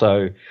week or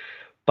so,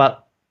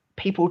 but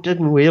people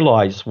didn't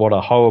realize what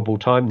a horrible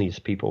time these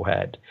people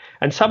had.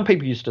 And some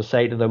people used to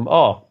say to them,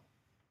 oh,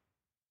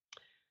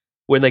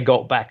 when they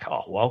got back,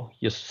 oh, well,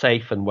 you're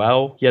safe and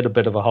well. You had a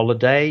bit of a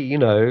holiday,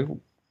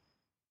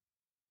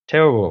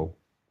 terrible.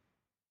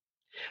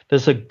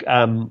 There's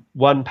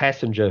one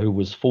passenger who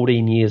was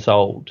 14 years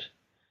old,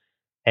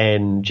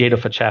 and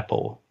Jennifer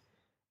Chappell,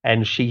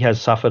 and she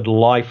has suffered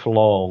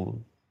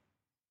lifelong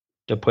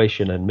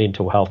depression and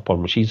mental health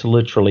problems. She's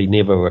literally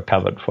never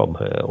recovered from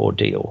her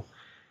ordeal,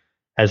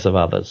 as of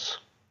others.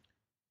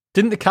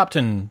 Didn't the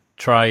captain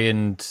try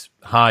and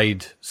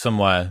hide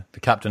somewhere,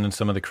 the captain and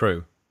some of the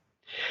crew?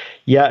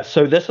 Yeah,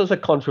 so this is a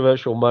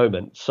controversial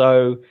moment.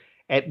 So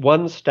at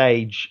one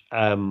stage,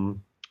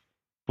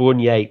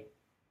 Bournier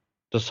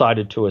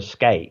decided to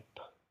escape,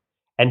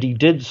 and he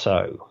did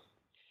so.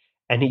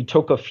 And he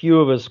took a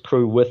few of his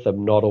crew with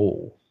him, not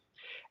all.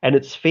 And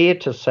it's fair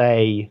to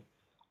say,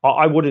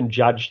 I wouldn't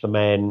judge the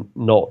man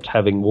not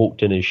having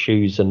walked in his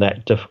shoes in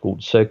that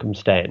difficult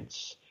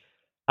circumstance.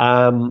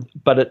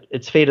 But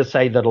it's fair to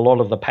say that a lot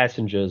of the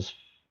passengers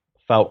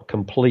felt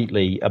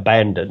completely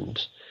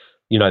abandoned,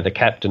 the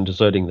captain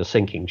deserting the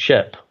sinking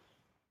ship.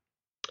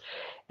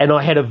 And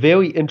I had a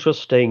very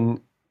interesting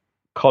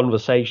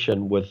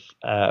conversation with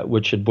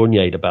Richard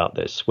Bournier about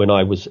this when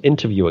I was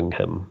interviewing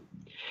him.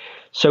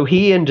 So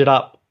he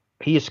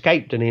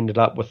escaped and ended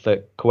up with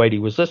the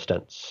Kuwaiti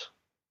resistance.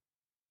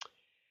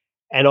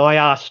 And I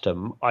asked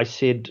him, I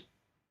said,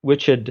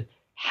 Richard,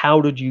 how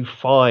did you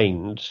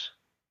find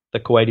the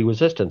Kuwaiti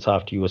resistance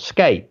after you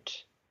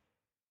escaped?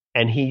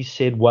 And he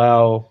said,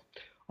 well,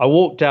 I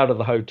walked out of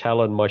the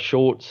hotel in my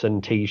shorts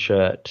and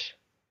T-shirt,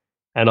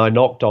 and I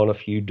knocked on a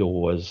few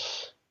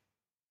doors,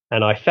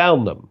 and I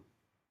found them.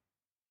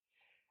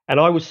 And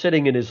I was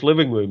sitting in his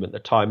living room at the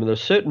time, and there are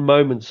certain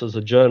moments as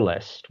a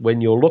journalist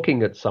when you're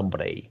looking at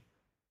somebody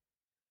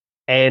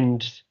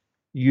and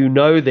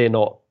they're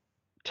not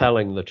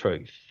telling the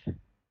truth.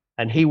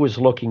 And he was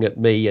looking at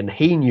me, and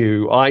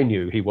I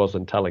knew he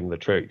wasn't telling the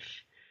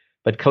truth,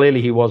 but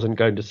clearly he wasn't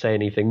going to say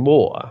anything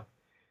more.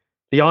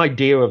 The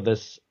idea of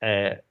this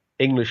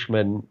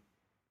Englishman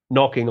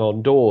knocking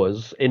on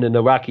doors in an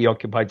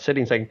Iraqi-occupied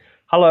city and saying,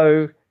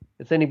 hello,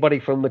 is anybody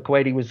from the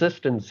Kuwaiti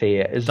resistance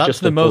here? That's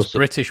the most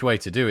British way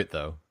to do it,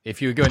 though.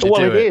 If you were going to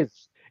do it.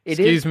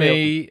 Excuse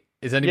me,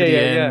 is anybody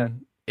in? Yeah.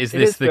 Is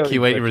this the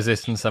Kuwaiti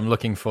resistance? I'm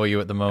looking for you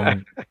at the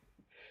moment.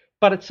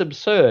 But it's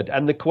absurd.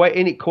 And the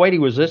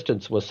Kuwaiti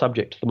resistance was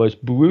subject to the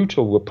most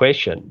brutal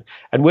repression.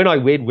 And when I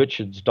read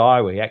Richard's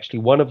diary, actually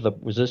one of the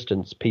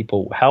resistance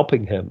people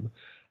helping him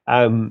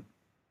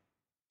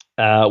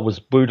was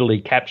brutally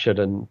captured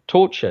and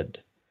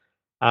tortured.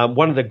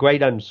 One of the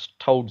great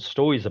untold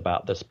stories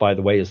about this, by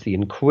the way, is the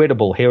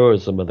incredible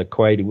heroism of the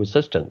Kuwaiti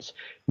resistance,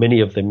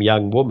 many of them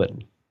young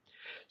women.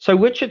 So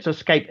Richard's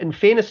escape, in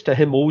fairness to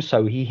him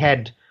also, he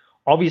had,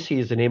 obviously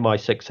as an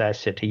MI6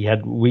 asset, he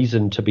had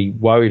reason to be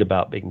worried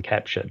about being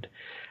captured.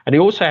 And he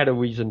also had a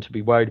reason to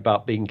be worried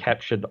about being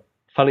captured,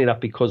 funnily enough,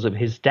 because of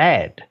his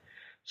dad.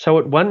 So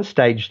at one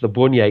stage, the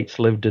Bourniers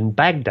lived in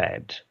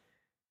Baghdad,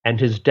 and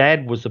his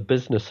dad was a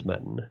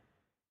businessman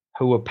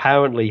who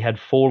apparently had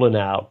fallen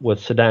out with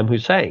Saddam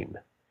Hussein.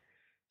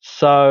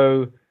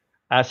 So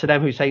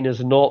Saddam Hussein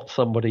is not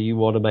somebody you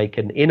want to make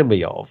an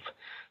enemy of.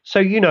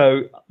 So,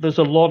 there's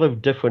a lot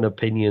of different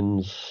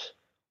opinions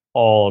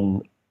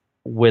on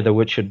whether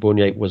Richard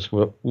Bournier was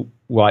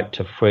right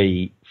to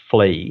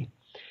flee.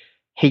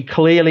 He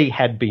clearly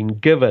had been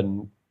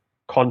given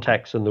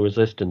contacts in the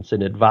resistance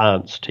in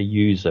advance to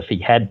use if he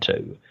had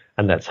to,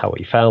 and that's how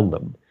he found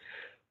them.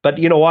 But,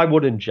 I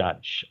wouldn't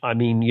judge. I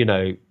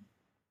mean,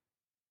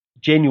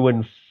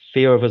 genuine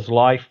fear of his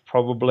life,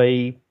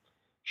 probably.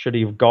 Should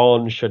he have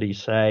gone? Should he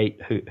say?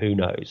 Who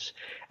knows?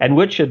 And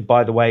Richard,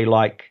 by the way,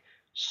 like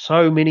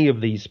so many of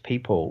these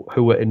people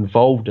who were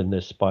involved in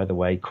this, by the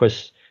way,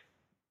 Chris,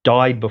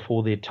 died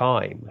before their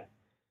time.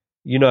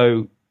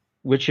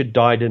 Richard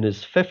died in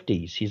his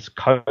 50s. His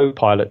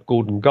co-pilot,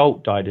 Gordon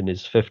Galt, died in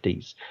his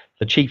 50s.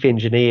 The chief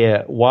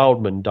engineer,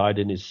 Wildman, died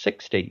in his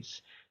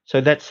 60s.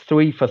 So that's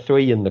 3 for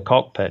 3 in the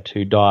cockpit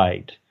who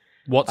died.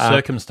 What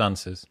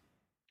circumstances?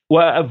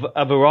 Well,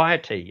 a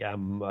variety.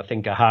 I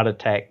think a heart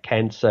attack,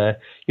 cancer.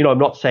 I'm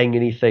not saying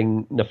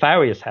anything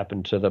nefarious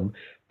happened to them,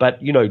 but,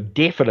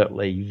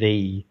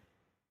 definitely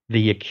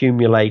the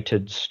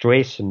accumulated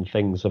stress and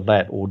things of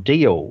that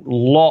ordeal.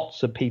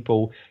 Lots of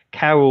people.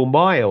 Carol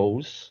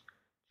Miles,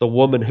 the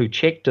woman who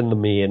checked in the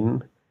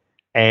men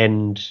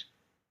and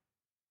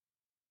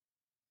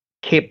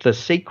kept the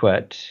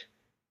secret,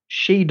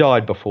 she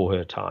died before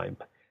her time.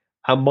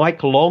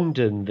 Mike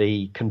Longdon,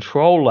 the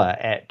controller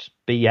at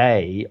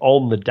BA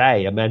on the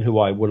day, a man who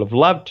I would have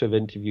loved to have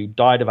interviewed,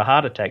 died of a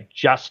heart attack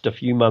just a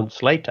few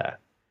months later.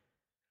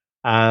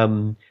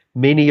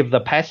 Many of the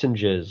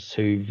passengers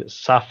who've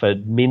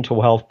suffered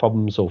mental health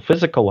problems or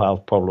physical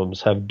health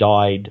problems have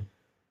died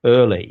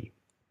early.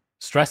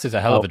 Stress is a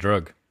hell of a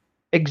drug.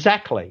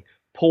 Exactly.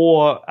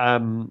 Poor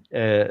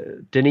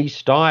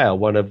Denise Dyer,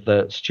 one of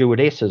the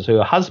stewardesses,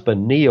 her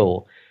husband,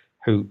 Neil,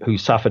 who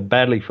suffered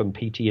badly from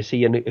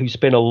PTSD and who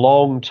spent a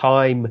long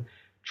time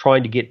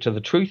trying to get to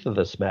the truth of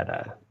this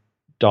matter,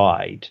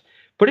 died.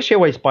 British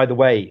Airways, by the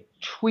way,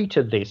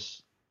 treated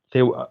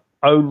their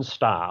own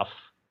staff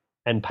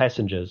and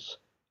passengers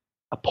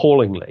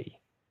appallingly.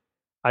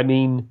 I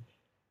mean,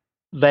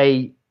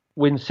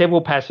 when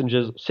several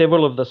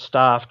of the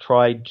staff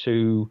tried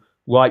to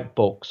write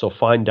books or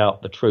find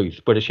out the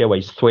truth, British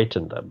Airways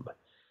threatened them.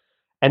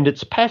 And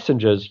its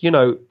passengers,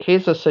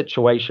 here's a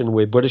situation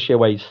where British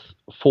Airways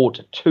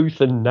fought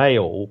tooth and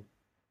nail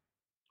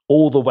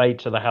all the way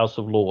to the House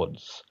of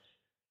Lords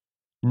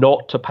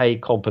not to pay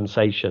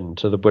compensation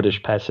to the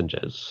British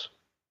passengers.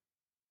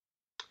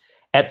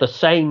 At the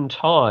same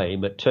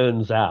time, it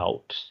turns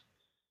out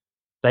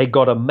they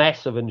got a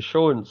massive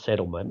insurance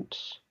settlement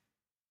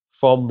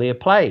from their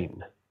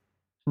plane.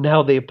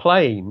 Now, their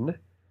plane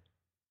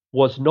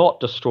was not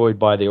destroyed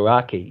by the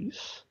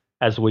Iraqis,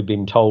 as we've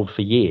been told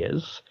for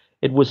years.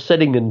 It was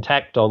sitting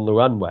intact on the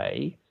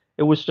runway.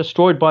 It was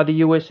destroyed by the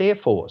US Air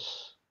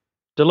Force,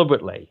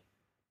 deliberately.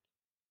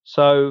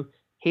 So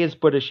here's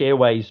British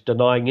Airways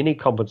denying any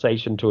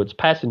compensation to its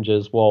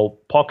passengers while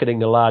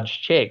pocketing a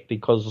large check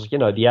because,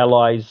 the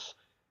Allies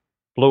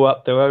blew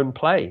up their own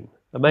plane.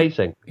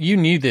 Amazing. You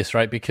knew this,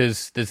 right?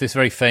 Because there's this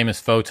very famous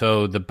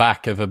photo, the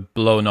back of a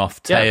blown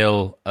off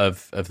tail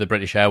of the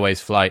British Airways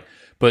flight.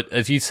 But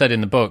as you said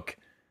in the book,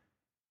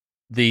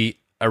 the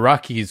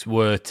Iraqis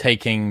were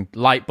taking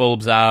light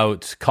bulbs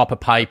out, copper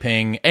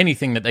piping,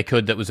 anything that they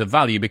could that was of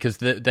value because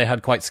they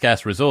had quite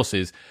scarce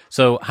resources.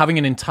 So having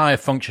an entire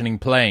functioning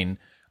plane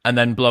and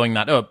then blowing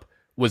that up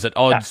was at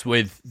odds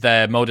with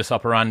their modus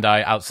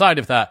operandi outside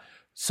of that.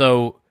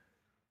 So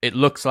it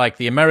looks like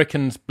the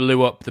Americans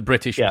blew up the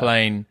British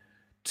plane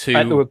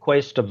at the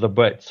request of the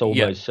Brits,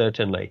 almost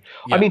certainly.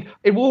 I mean,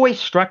 it always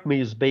struck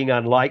me as being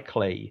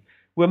unlikely.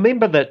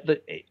 Remember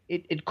that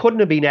it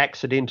couldn't have been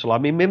accidental. I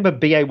mean, remember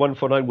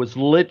BA-149 was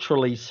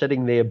literally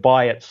sitting there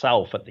by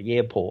itself at the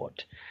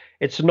airport.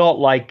 It's not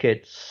like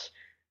it's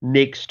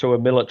next to a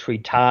military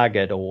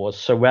target or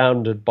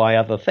surrounded by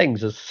other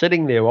things. It's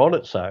sitting there on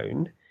its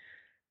own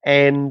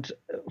and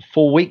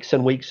for weeks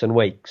and weeks and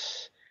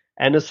weeks.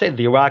 And as I said,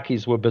 the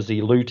Iraqis were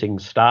busy looting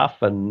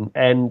stuff, and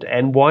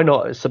why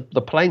not?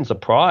 The plane's a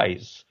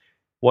prize.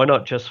 Why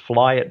not just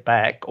fly it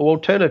back? Or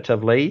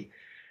alternatively,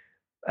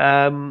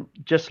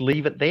 just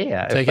leave it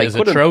there. Take it as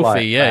a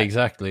trophy,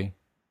 exactly.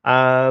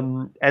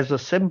 As a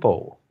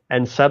symbol.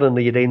 And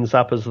suddenly it ends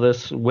up as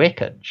this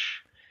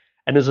wreckage.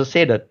 And as I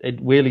said, it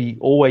really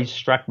always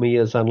struck me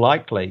as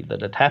unlikely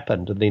that it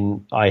happened. And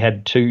then I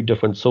had two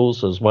different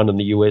sources, one in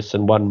the US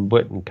and one in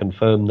Britain,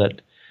 confirm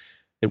that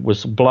it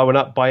was blown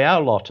up by our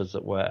lot, as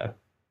it were.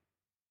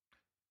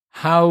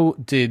 How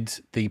did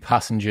the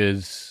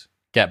passengers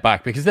get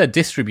back? Because they're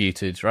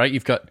distributed, right?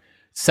 You've got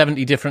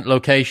 70 different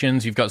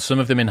locations. You've got some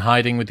of them in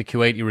hiding with the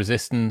Kuwaiti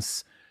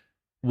resistance.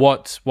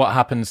 What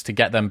happens to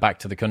get them back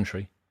to the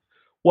country?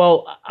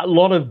 Well, a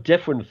lot of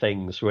different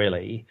things,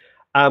 really.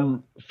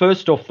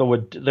 First off,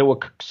 there were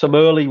some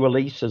early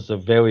releases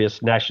of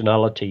various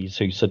nationalities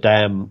who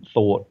Saddam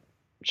thought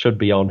should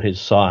be on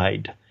his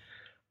side.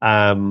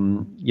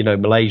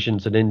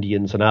 Malaysians and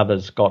Indians and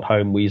others got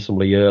home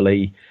reasonably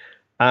early.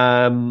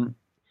 Then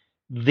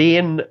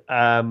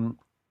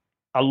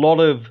a lot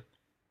of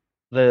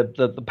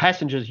the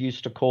passengers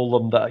used to call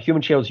them, the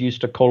human shields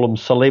used to call them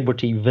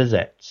celebrity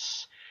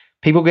visits.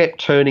 People get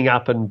turning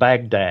up in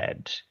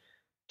Baghdad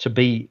to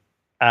be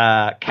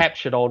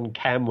captured on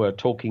camera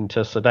talking to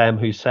Saddam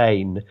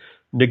Hussein,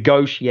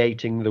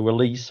 negotiating the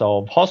release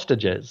of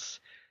hostages.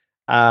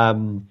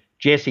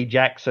 Jesse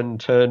Jackson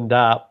turned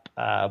up.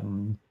 I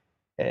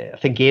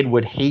think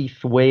Edward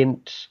Heath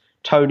went.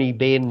 Tony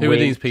Benn went. Who are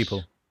these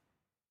people?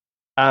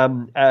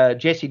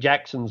 Jesse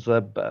Jackson's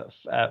the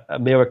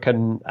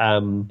American,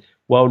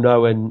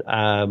 well-known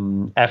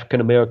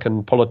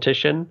African-American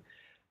politician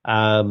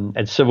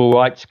and civil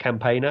rights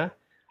campaigner.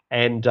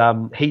 And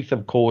Heath,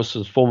 of course,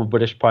 is former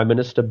British Prime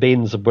Minister.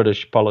 Benn's a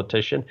British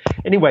politician.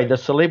 Anyway, the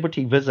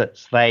celebrity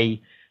visits,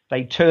 they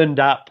turned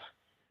up,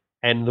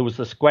 and there was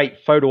this great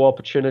photo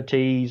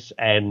opportunities,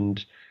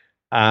 and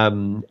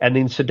then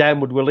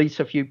Saddam would release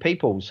a few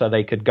people so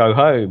they could go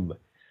home.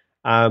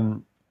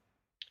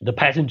 The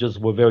passengers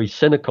were very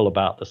cynical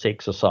about this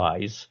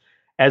exercise,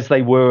 as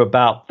they were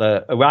about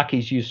the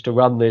Iraqis used to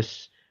run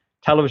this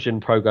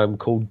television program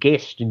called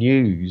Guest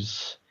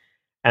News,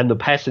 and the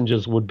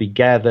passengers would be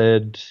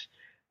gathered,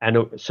 and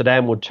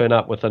Saddam would turn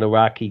up with an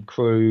Iraqi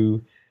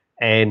crew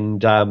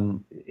and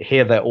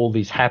hear that all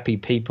these happy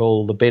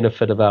people, the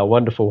benefit of our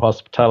wonderful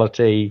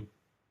hospitality.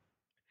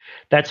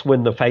 That's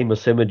when the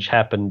famous image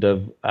happened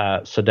of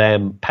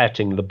Saddam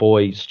patting the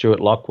boy Stuart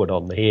Lockwood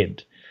on the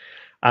head.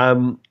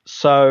 And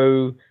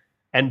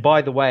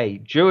by the way,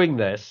 during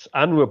this,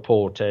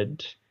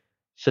 unreported,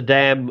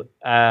 Saddam,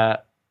 a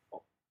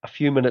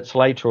few minutes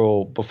later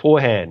or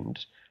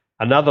beforehand,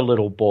 another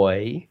little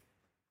boy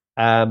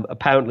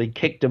apparently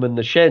kicked him in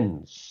the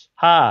shins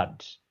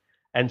hard.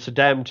 And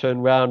Saddam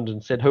turned round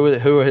and said, who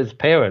are his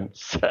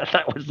parents?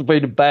 That was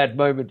been a bad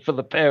moment for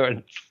the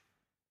parents.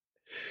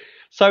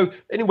 So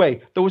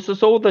anyway, there was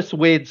all this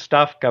weird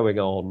stuff going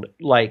on,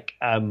 like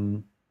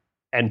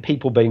and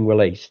people being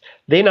released.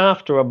 Then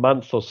after a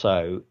month or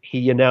so,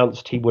 he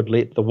announced he would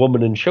let the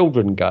women and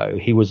children go.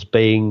 He was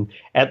being,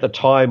 at the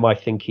time, I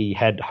think he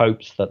had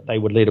hopes that they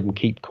would let him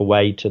keep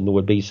Kuwait and there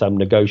would be some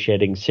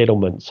negotiating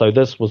settlement. So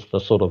this was the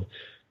sort of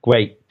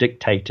great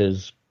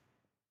dictator's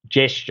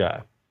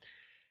gesture.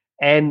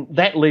 And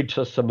that led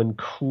to some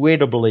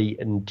incredibly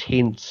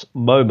intense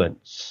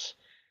moments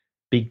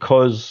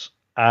because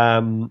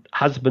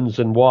husbands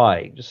and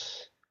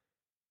wives,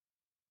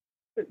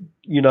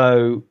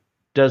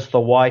 does the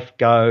wife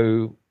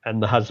go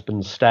and the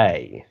husband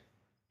stay?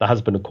 The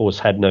husband, of course,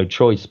 had no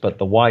choice, but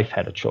the wife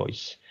had a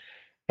choice.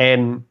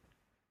 And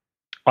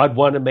I had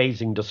one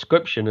amazing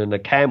description in a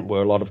camp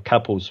where a lot of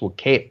couples were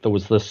kept. There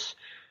was this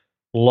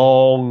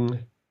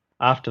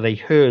after they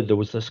heard, there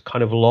was this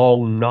kind of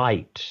long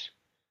night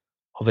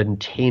of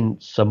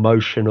intense,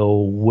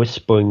 emotional,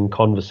 whispering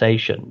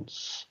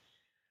conversations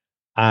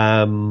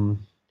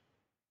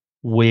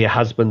where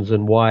husbands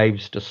and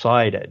wives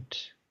decided,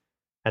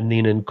 and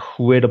then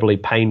incredibly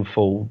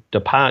painful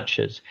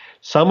departures.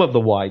 Some of the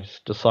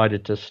wives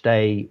decided to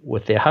stay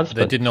with their husbands.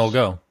 They didn't all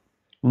go?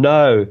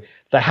 No.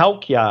 The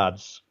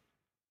Halkyards,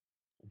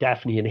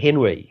 Daphne and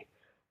Henry,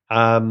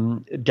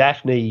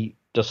 Daphne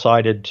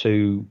decided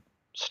to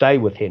stay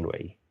with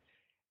Henry.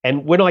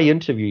 And when I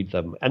interviewed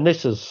them, and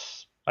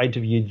I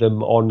interviewed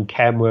them on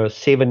camera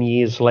 7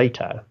 years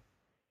later,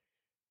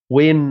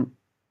 when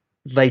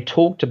they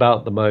talked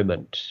about the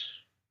moment,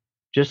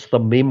 just the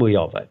memory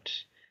of it,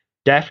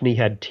 Daphne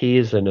had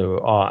tears in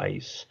her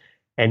eyes,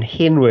 and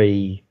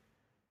Henry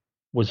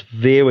was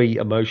very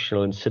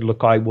emotional and said,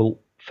 look, I will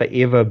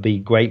forever be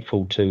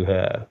grateful to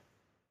her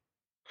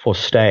for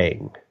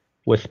staying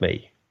with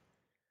me.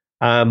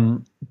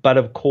 But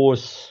of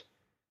course,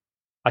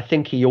 I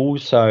think he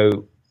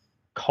also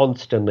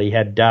constantly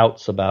had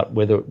doubts about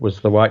whether it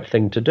was the right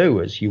thing to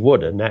do, as you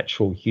would, a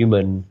natural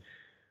human.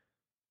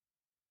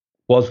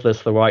 Was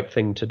this the right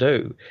thing to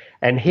do?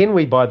 And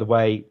Henry, by the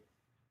way,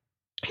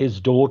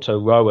 his daughter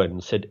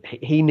Rowan said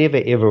he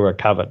never ever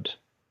recovered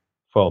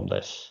from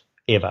this,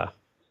 ever.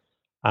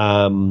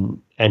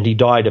 And he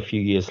died a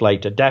few years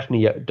later.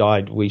 Daphne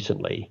died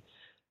recently.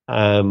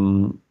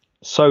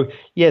 So,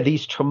 yeah,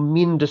 these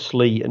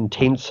tremendously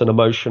intense and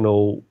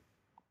emotional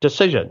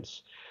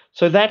decisions.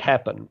 So that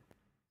happened.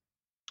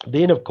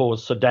 Then, of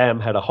course,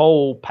 Saddam had a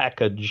whole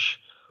package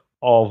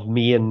of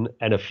men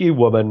and a few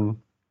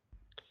women.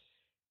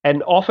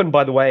 And often,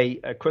 by the way,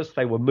 Chris,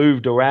 they were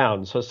moved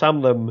around. So some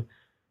of them,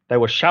 they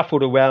were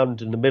shuffled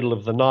around in the middle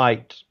of the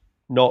night,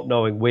 not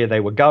knowing where they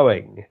were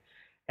going.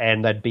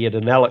 And they'd be at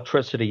an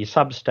electricity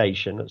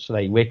substation, as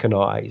they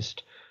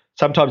recognized.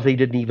 Sometimes they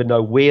didn't even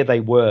know where they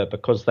were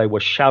because they were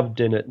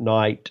shoved in at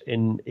night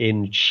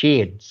in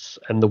sheds,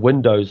 and the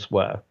windows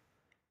were.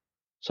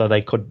 So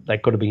they could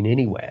have been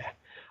anywhere.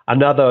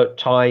 Another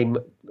time,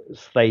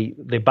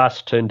 their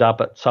bus turned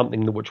up at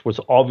something which was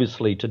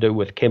obviously to do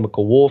with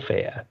chemical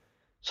warfare.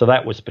 So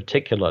that was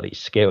particularly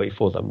scary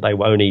for them. They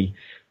were only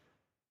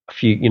a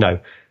few,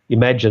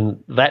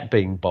 imagine that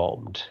being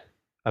bombed.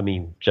 I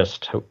mean,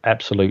 just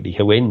absolutely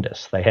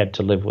horrendous. They had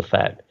to live with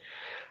that.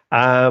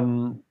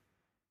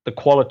 The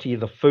quality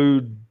of the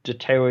food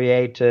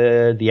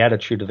deteriorated. The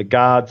attitude of the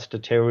guards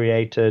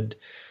deteriorated.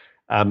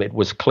 It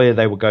was clear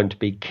they were going to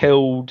be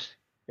killed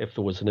if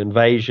there was an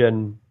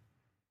invasion.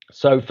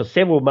 So for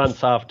several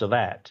months after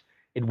that,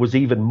 it was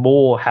even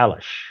more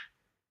hellish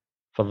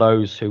for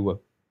those who were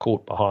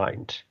caught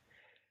behind.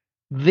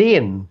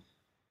 Then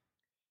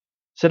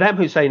Saddam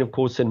Hussein, of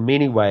course, in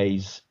many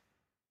ways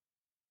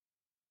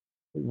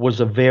was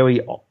a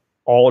very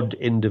odd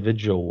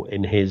individual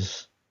in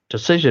his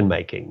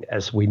decision-making,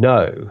 as we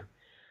know.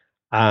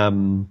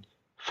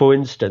 For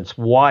instance,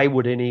 why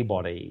would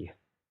anybody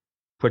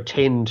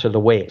pretend to the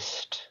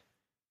West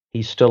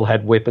he still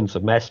had weapons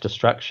of mass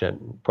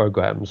destruction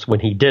programs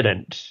when he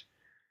didn't?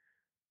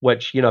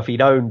 Which, if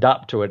he'd owned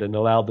up to it and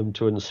allowed them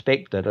to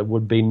inspect it, it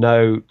would be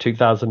no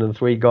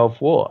 2003 Gulf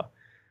War.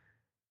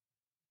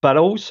 But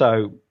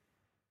also,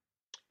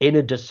 in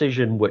a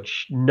decision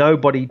which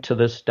nobody to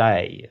this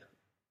day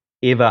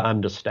ever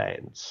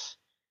understands,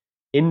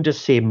 in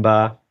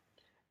December,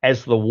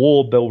 as the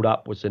war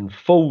build-up was in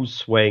full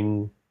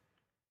swing,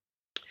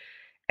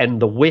 and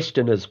the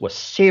Westerners were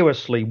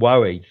seriously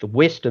worried, the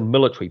Western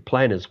military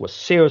planners were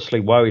seriously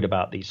worried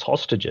about these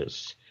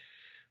hostages.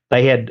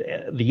 They had,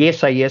 the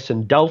SAS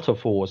and Delta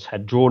Force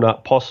had drawn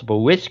up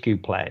possible rescue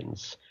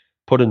plans,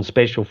 put in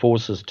special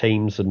forces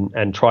teams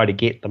and try to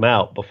get them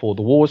out before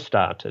the war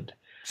started.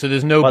 So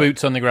there's no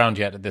boots on the ground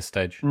yet at this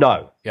stage?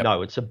 No,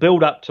 no, it's a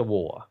build-up to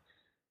war.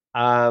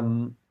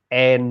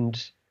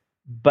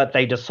 But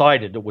they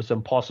decided it was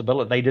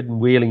impossible. They didn't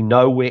really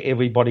know where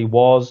everybody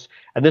was.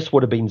 And this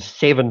would have been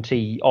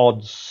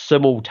 70-odd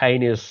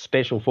simultaneous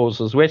special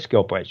forces rescue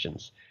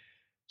operations.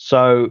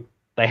 So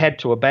they had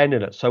to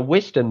abandon it. So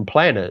Western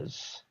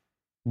planners,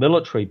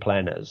 military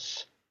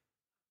planners,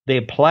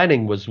 their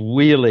planning was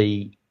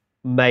really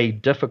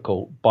made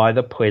difficult by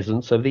the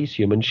presence of these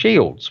human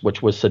shields,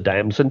 which was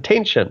Saddam's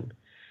intention.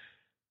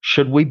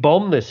 Should we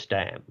bomb this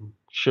dam?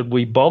 Should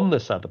we bomb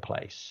this other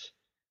place?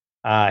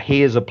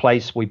 Here's a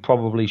place we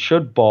probably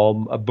should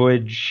bomb, a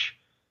bridge,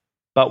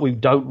 but we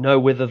don't know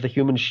whether the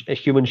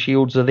human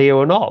shields are there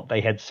or not.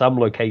 They had some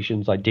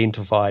locations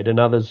identified and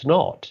others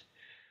not.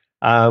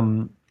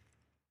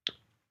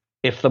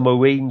 If the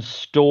Marines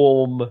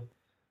storm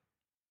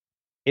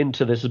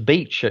into this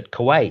beach at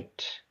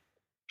Kuwait,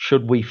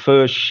 should we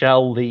first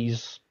shell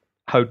these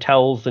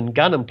hotels and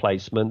gun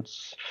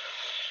emplacements?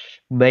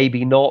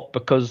 Maybe not,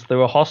 because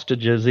there are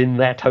hostages in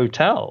that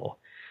hotel.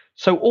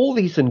 So all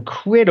these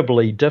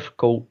incredibly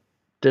difficult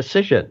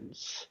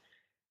decisions.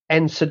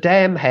 And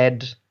Saddam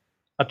had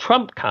a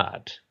trump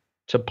card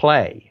to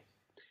play.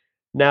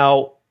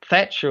 Now,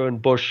 Thatcher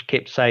and Bush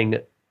kept saying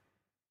it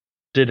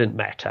didn't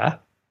matter,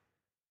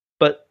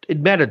 but it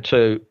mattered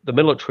to the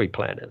military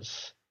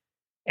planners.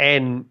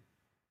 And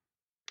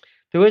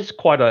there is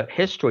quite a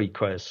history,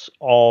 Chris,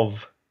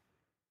 of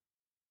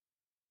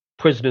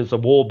prisoners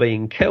of war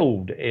being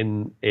killed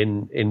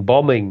in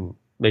bombing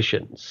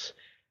missions.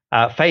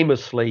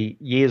 Famously,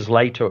 years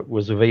later, it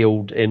was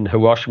revealed in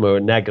Hiroshima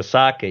and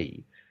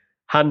Nagasaki,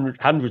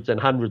 hundreds and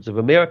hundreds of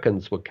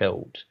Americans were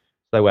killed.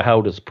 They were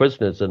held as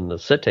prisoners in the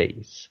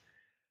cities.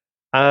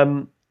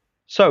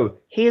 So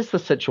here's the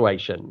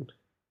situation.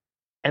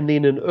 And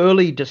then in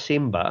early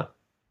December,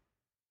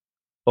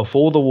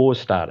 before the war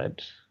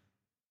started,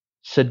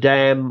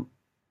 Saddam,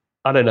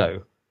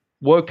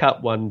 woke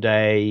up one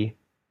day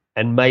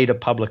and made a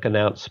public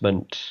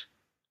announcement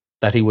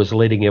that he was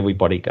letting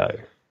everybody go.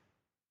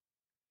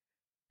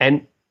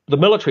 And the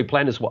military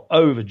planners were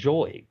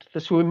overjoyed.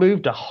 This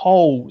removed a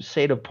whole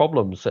set of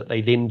problems that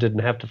they then didn't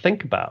have to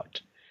think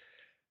about.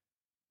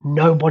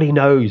 Nobody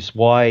knows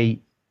why.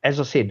 As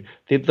I said,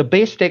 the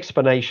best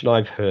explanation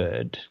I've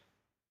heard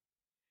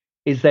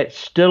is that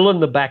still in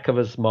the back of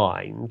his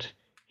mind,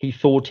 he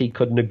thought he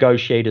could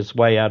negotiate his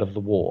way out of the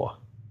war.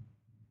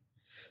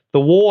 The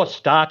war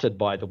started,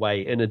 by the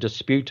way, in a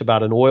dispute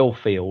about an oil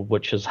field,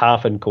 which is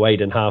half in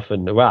Kuwait and half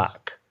in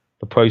Iraq,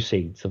 the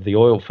proceeds of the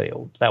oil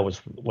field. That was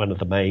one of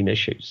the main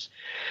issues.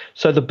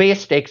 So the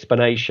best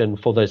explanation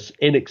for this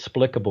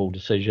inexplicable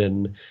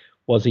decision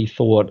was he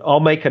thought,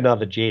 I'll make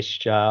another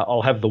gesture.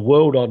 I'll have the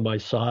world on my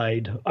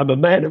side. I'm a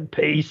man of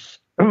peace.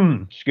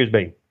 Excuse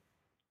me.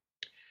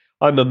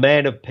 I'm a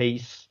man of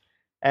peace.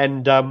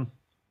 And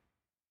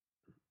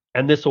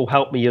this will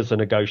help me as a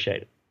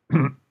negotiator.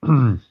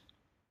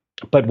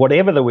 But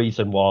whatever the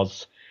reason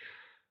was,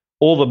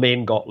 all the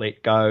men got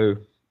let go,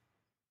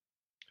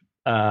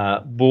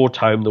 brought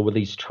home. There were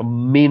these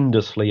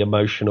tremendously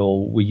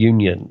emotional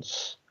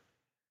reunions.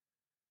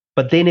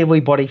 But then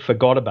everybody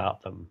forgot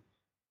about them.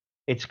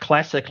 It's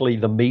classically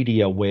the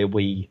media where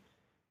we,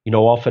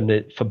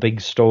 often for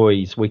big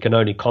stories, we can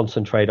only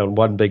concentrate on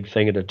one big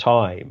thing at a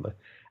time.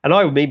 And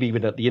I remember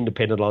even at the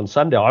Independent on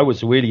Sunday, I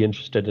was really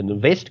interested in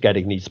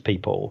investigating these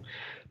people.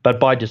 But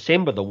by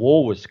December, the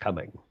war was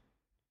coming.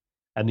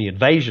 And the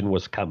invasion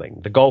was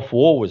coming. The Gulf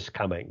War was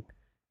coming.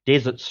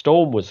 Desert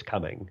Storm was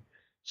coming.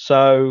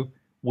 So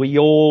we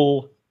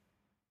all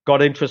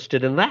got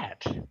interested in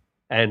that.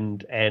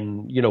 And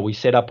we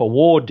set up a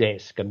war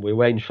desk and we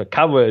arranged for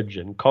coverage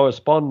and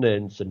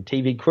correspondence and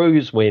TV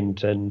crews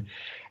went. And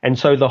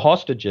so the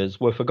hostages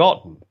were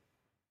forgotten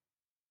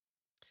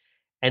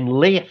and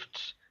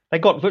left. They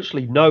got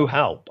virtually no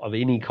help of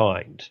any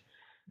kind.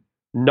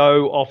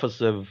 No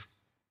office of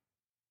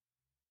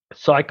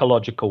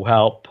psychological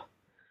help.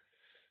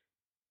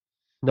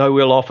 No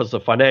real office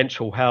of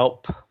financial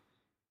help.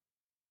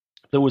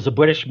 There was a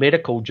British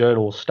Medical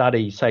Journal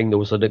study saying there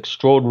was an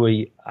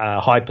extraordinary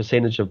high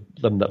percentage of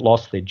them that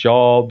lost their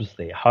jobs,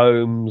 their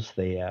homes,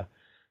 their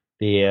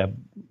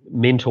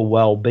mental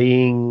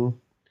well-being.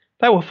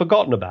 They were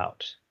forgotten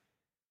about.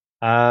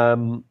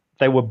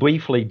 They were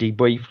briefly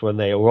debriefed when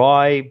they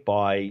arrived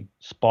by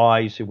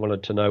spies who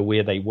wanted to know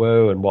where they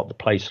were and what the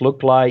place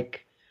looked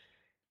like.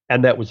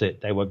 And that was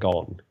it. They were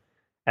gone.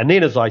 And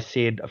then, as I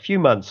said, a few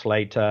months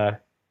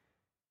later,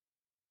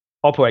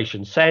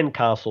 Operation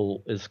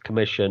Sandcastle is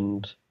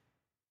commissioned,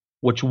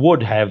 which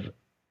would have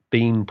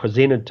been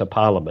presented to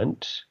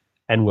Parliament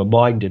and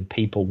reminded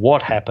people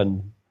what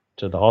happened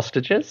to the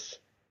hostages,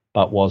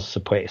 but was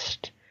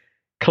suppressed.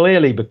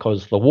 Clearly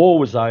because the war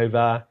was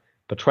over,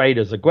 portrayed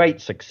as a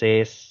great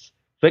success,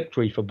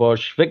 victory for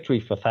Bush, victory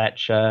for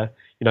Thatcher,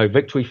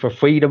 victory for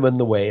freedom in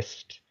the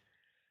West.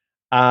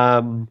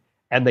 And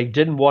they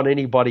didn't want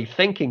anybody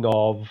thinking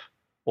of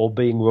or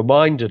being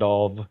reminded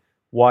of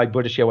why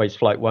British Airways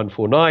Flight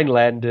 149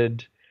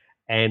 landed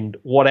and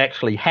what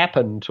actually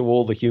happened to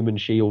all the human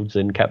shields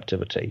in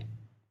captivity.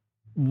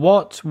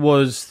 What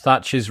was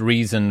Thatcher's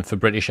reason for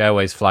British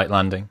Airways flight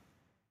landing?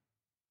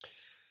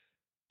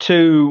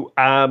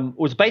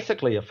 Was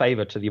basically a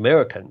favor to the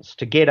Americans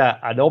to get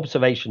an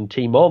observation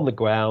team on the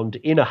ground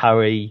in a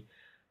hurry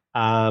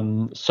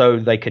so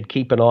they could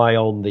keep an eye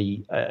on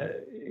the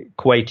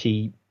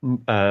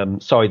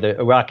the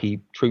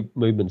Iraqi troop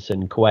movements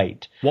in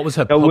Kuwait. What was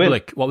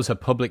her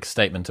public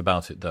statement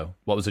about it, though?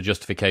 What was her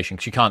justification?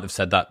 She can't have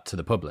said that to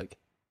the public.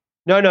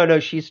 No.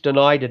 She's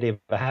denied it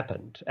ever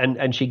happened,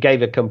 and she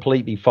gave a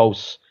completely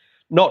false.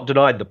 not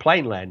denied the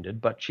plane landed,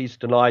 but she's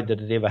denied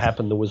that it ever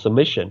happened there was a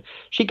mission.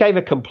 She gave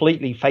a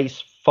completely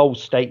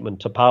false statement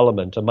to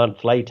Parliament a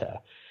month later.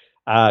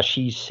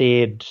 She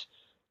said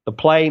the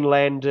plane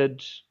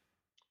landed,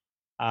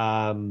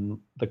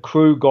 the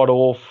crew got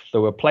off, the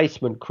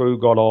replacement crew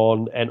got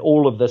on, and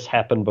all of this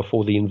happened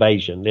before the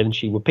invasion. Then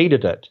she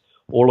repeated it.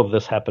 All of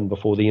this happened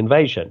before the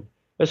invasion.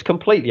 It's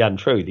completely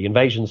untrue. The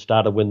invasion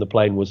started when the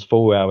plane was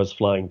 4 hours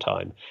flying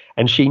time.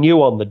 And she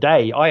knew on the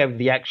day. I have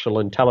the actual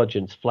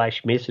intelligence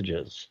flash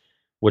messages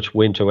which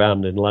went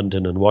around in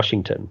London and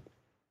Washington.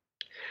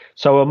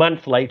 So a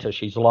month later,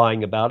 she's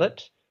lying about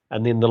it.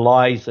 And then the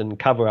lies and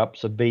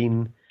cover-ups have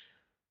been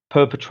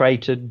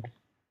perpetrated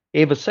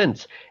ever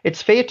since.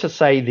 It's fair to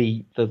say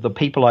the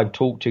people I've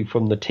talked to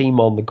from the team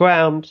on the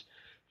ground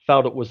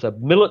felt it was a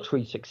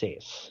military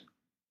success,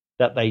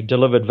 that they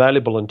delivered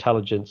valuable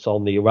intelligence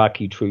on the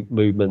Iraqi troop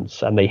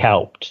movements and they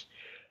helped.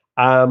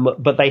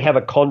 But they have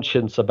a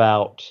conscience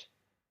about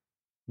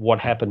what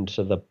happened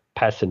to the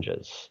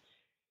passengers.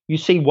 You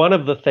see, one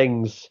of the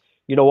things,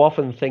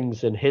 often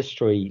things in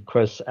history,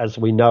 Chris, as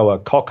we know, are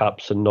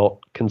cock-ups and not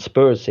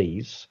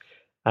conspiracies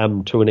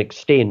to an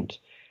extent.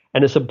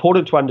 And it's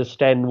important to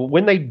understand,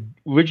 when they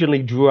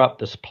originally drew up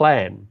this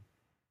plan,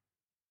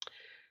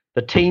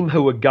 the team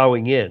who were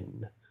going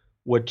in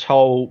were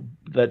told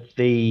that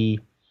the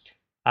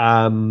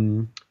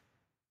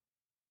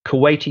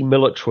Kuwaiti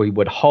military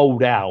would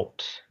hold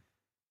out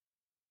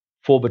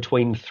for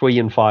between 3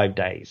 and 5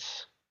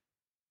 days.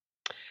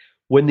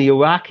 When the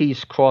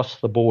Iraqis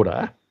crossed the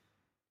border,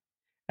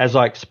 as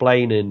I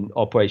explain in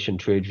Operation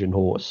Trojan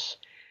Horse,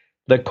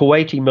 the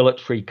Kuwaiti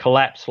military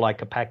collapsed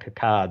like a pack of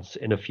cards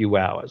in a few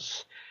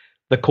hours.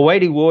 The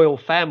Kuwaiti royal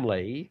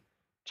family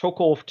took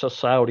off to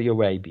Saudi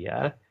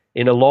Arabia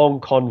in a long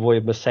convoy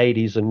of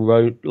Mercedes and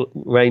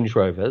Range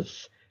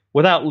Rovers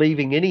without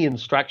leaving any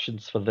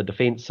instructions for the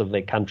defense of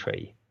their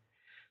country.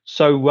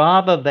 So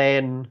rather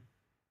than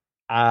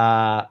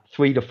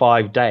 3 to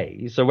 5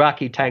 days,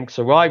 Iraqi tanks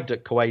arrived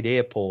at Kuwait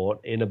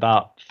airport in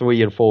about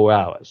 3 and 4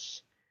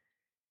 hours.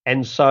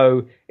 And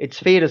so it's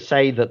fair to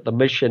say that the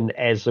mission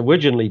as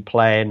originally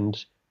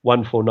planned,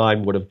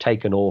 149, would have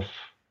taken off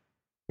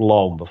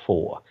long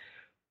before.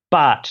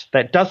 But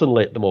that doesn't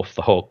let them off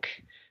the hook,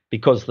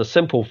 because the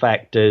simple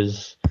fact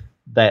is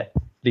that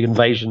the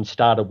invasion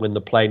started when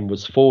the plane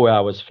was 4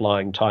 hours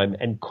flying time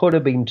and could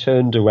have been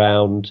turned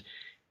around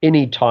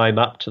any time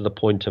up to the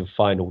point of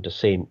final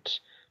descent,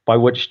 by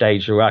which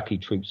stage Iraqi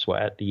troops were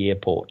at the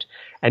airport.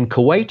 And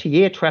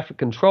Kuwaiti air traffic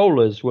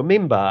controllers,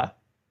 remember,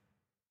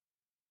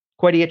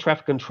 Kuwaiti air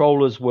traffic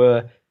controllers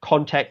were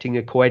contacting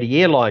a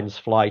Kuwaiti Airlines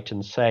flight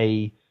and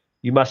say,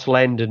 you must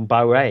land in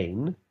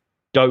Bahrain,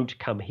 don't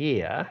come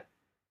here.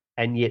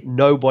 And yet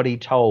nobody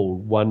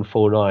told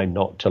 149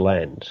 not to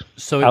land.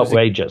 So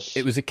outrageous.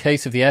 It was a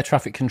case of the air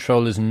traffic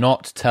controllers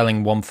not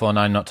telling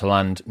 149 not to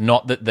land,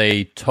 not that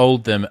they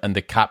told them and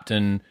the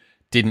captain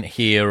didn't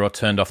hear or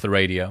turned off the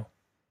radio.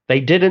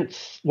 They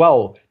didn't.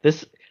 Well,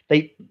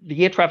 the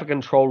air traffic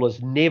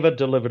controllers never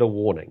delivered a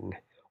warning.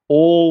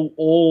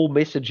 All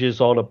messages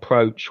on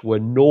approach were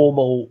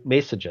normal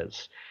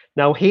messages.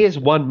 Now, here's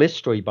one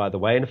mystery, by the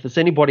way, and if there's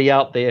anybody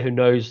out there who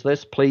knows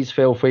this, please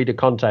feel free to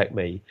contact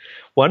me.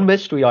 One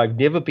mystery I've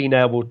never been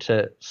able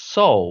to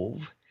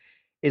solve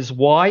is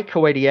why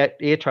Kuwaiti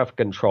air traffic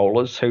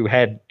controllers, who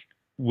had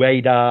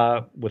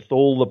radar with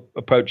all the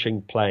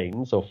approaching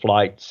planes or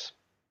flights,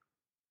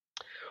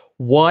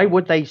 why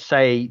would they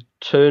say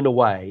turn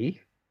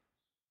away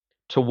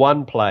to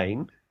one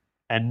plane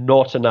and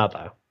not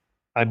another?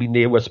 I mean,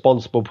 they're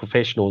responsible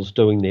professionals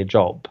doing their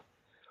job.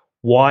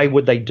 Why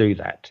would they do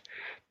that?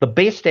 The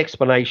best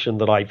explanation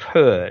that I've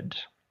heard,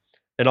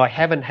 and I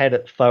haven't had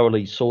it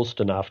thoroughly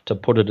sourced enough to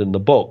put it in the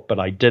book, but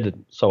I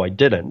didn't,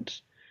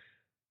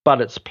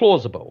 but it's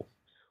plausible,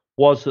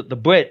 was that the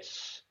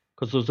Brits,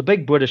 because there was a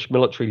big British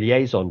military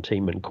liaison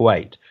team in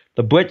Kuwait,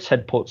 the Brits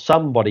had put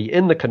somebody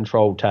in the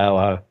control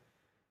tower,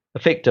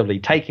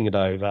 effectively taking it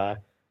over,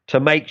 to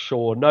make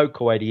sure no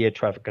Kuwaiti air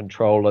traffic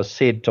controller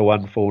said to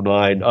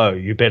 149, oh,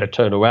 you better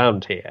turn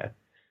around here,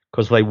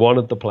 because they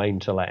wanted the plane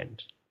to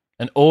land.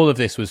 And all of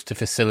this was to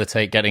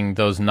facilitate getting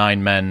those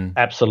 9 men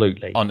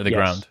absolutely onto the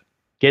ground.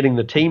 Getting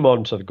the team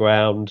onto the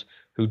ground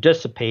who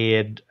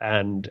disappeared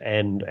and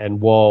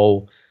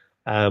while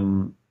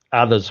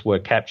others were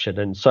captured.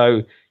 And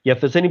so, if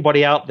there's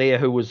anybody out there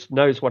who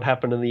knows what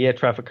happened in the air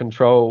traffic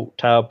control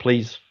tower,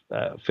 please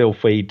feel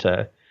free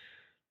to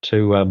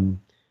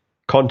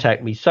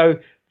contact me. So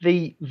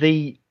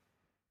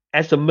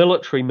as a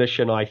military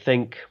mission, I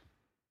think,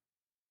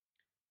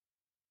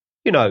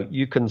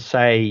 you can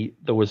say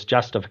there was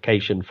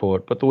justification for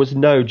it, but there was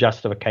no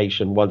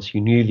justification once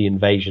you knew the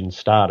invasion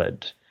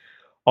started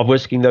of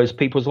risking those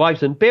people's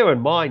lives. And bear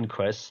in mind,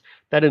 Chris,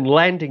 that in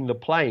landing the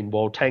plane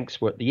while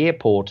tanks were at the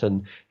airport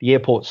and the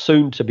airport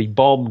soon to be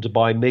bombed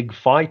by MiG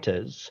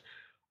fighters,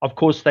 of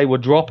course, they were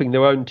dropping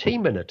their own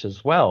team in it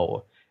as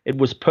well. It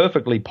was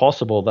perfectly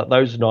possible that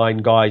those 9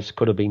 guys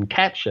could have been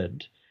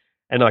captured.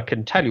 And I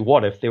can tell you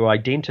what, if their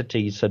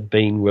identities had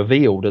been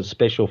revealed as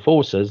special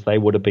forces, they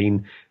would have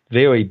been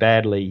very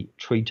badly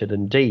treated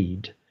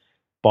indeed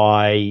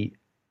by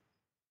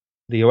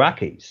the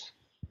Iraqis.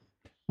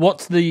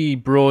 What's the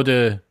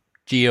broader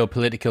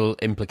geopolitical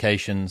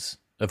implications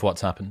of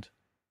what's happened?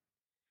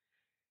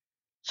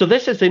 So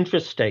this is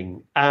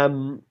interesting.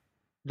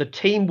 The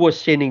team was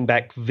sending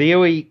back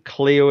very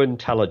clear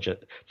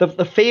intelligence.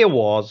 The fear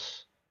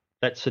was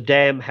that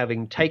Saddam,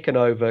 having taken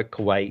over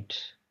Kuwait,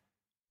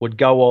 would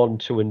go on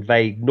to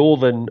invade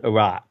northern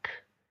Iraq,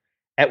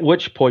 at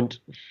which point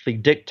the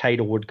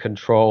dictator would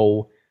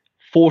control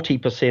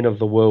 40% of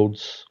the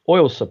world's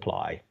oil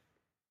supply.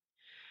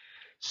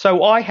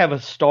 So I have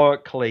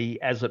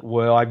historically, as it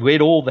were, I've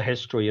read all the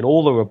history and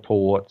all the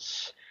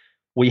reports.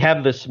 We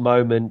have this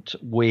moment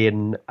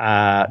when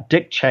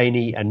Dick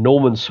Cheney and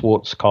Norman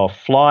Schwarzkopf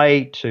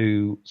fly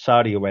to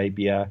Saudi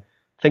Arabia,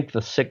 I think the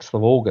 6th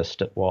of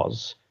August it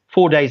was,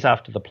 4 days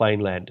after the plane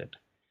landed.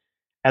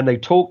 And they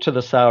talk to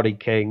the Saudi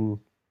king,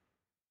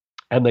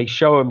 and they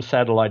show him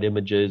satellite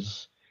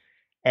images,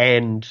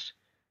 and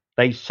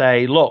they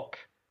say, look,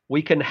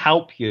 we can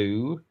help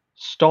you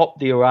stop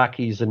the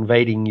Iraqis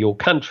invading your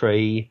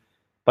country,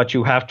 but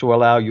you have to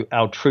allow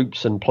our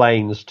troops and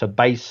planes to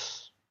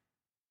base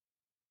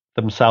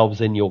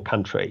themselves in your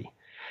country.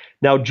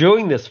 Now,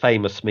 during this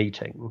famous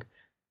meeting,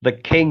 the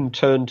king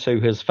turned to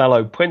his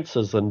fellow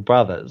princes and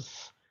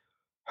brothers,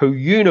 who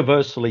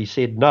universally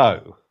said,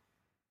 no,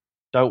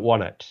 don't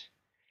want it.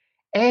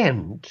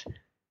 And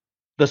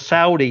the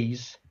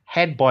Saudis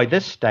had by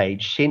this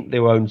stage sent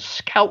their own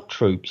scout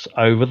troops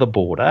over the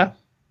border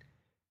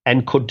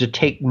and could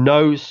detect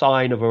no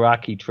sign of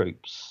Iraqi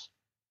troops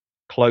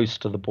close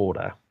to the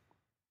border.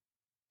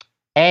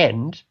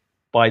 And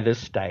by this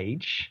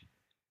stage,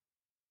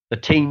 the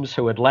teams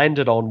who had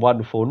landed on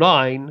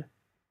 149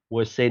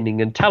 were sending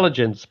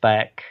intelligence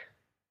back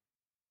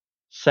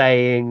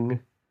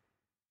saying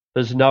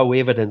there's no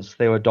evidence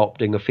they're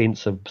adopting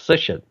offensive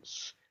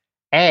positions.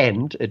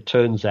 And it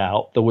turns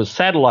out there was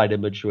satellite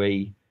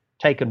imagery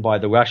taken by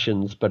the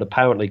Russians, but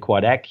apparently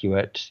quite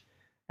accurate,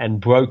 and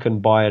broken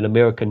by an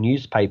American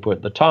newspaper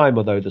at the time,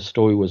 although the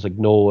story was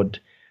ignored,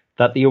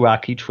 that the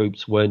Iraqi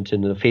troops weren't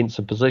in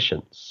offensive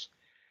positions.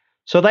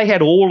 So they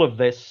had all of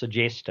this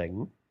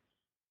suggesting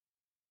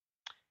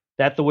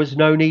that there was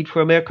no need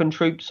for American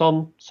troops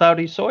on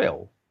Saudi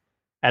soil.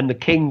 And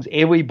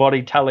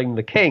everybody telling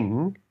the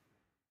king,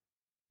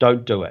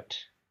 don't do it.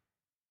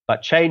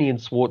 But Cheney and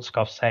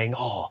Schwarzkopf saying,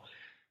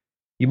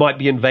 you might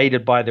be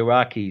invaded by the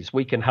Iraqis.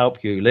 We can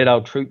help you. Let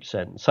our troops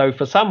in. So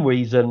for some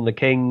reason, the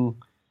king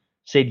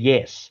said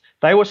yes.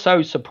 They were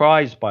so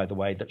surprised, by the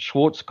way, that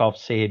Schwarzkopf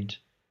said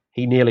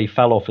he nearly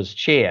fell off his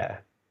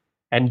chair.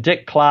 And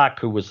Dick Clark,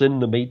 who was in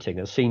the meeting,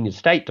 a senior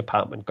State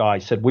Department guy,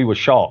 said, we were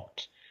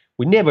shocked.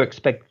 We never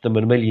expected them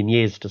in a million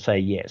years to say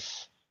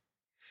yes.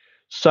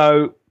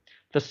 So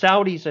the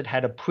Saudis had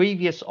had a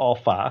previous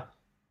offer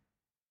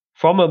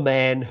from a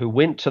man who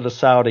went to the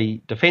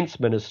Saudi defense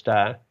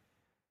minister,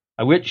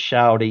 a rich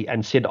Saudi,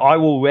 and said, I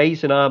will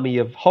raise an army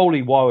of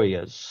holy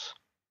warriors,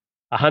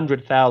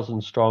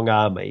 100,000 strong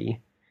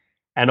army,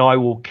 and I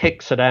will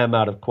kick Saddam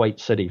out of Kuwait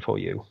City for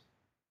you.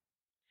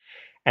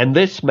 And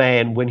this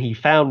man, when he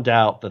found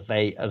out that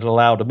they had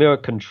allowed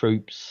American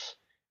troops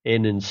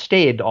in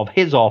instead of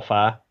his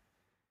offer,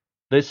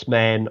 this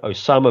man,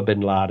 Osama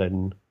bin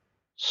Laden,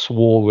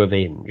 swore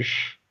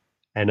revenge.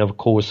 And of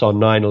course, on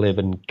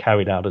 9/11,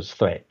 carried out his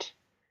threat.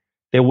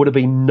 There would have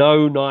been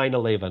no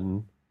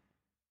 9/11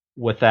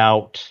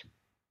 without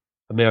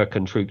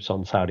American troops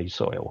on Saudi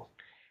soil.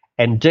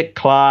 And Dick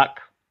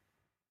Clark,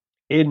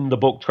 in the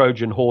book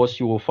Trojan Horse,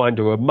 you will find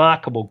a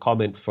remarkable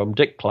comment from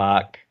Dick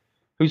Clark,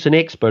 who's an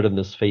expert in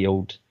this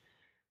field,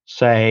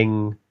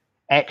 saying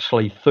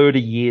actually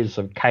 30 years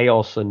of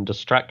chaos and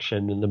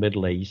destruction in the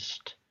Middle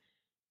East,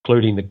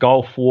 including the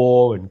Gulf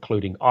War,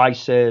 including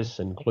ISIS,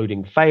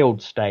 including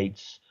failed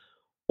states,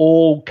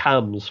 all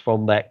comes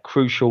from that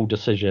crucial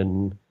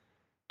decision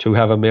to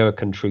have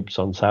American troops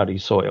on Saudi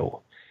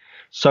soil.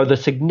 So the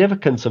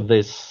significance of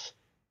this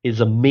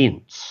is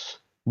immense,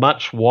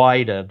 much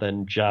wider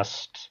than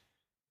just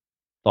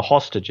the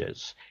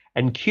hostages.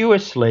 And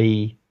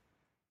curiously,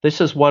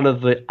 this is one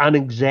of the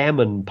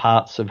unexamined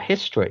parts of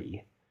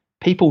history.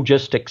 People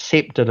just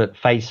accepted at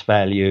face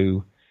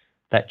value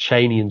that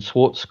Cheney and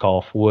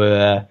Schwarzkopf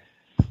were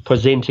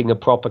presenting a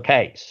proper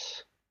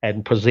case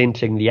and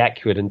presenting the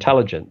accurate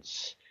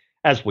intelligence.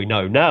 As we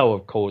know now,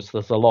 of course,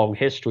 there's a long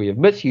history of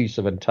misuse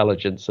of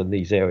intelligence in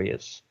these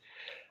areas.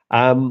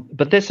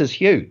 But this is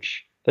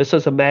huge. This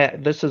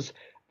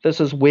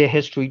is where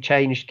history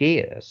changed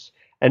gears.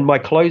 And my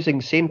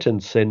closing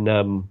sentence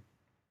in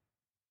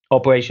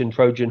Operation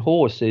Trojan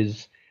Horse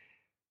is,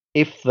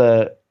 if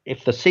the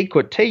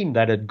secret team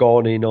that had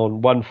gone in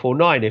on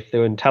 149, if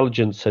their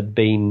intelligence had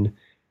been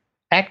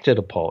acted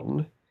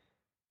upon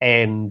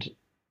and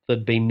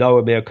there'd been no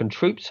American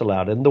troops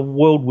allowed in, the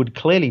world would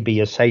clearly be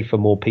a safer,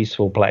 more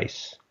peaceful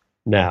place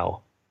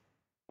now.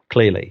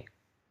 Clearly.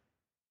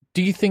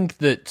 Do you think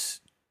that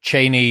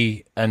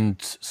Cheney and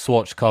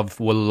Schwarzkopf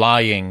were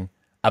lying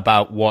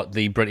about what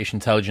the British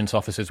intelligence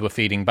officers were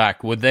feeding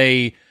back? Were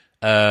they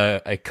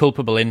a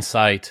culpable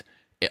insight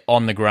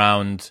on the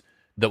ground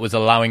that was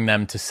allowing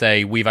them to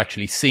say, we've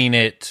actually seen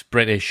it,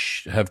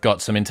 British have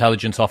got some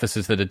intelligence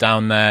officers that are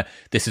down there,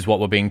 this is what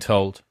we're being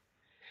told?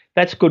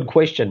 That's a good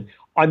question.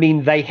 I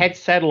mean, they had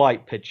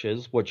satellite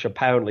pictures which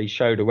apparently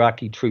showed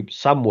Iraqi troops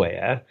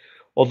somewhere,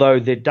 although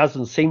there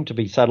doesn't seem to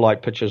be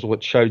satellite pictures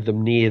which showed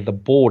them near the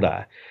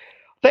border.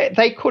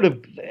 They could have.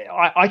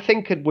 I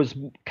think it was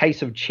a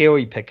case of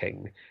cherry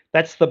picking.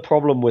 That's the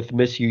problem with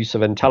misuse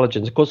of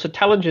intelligence. Of course,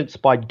 intelligence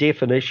by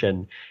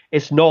definition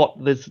is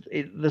not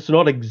there's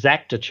not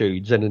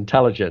exactitudes in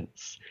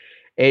intelligence.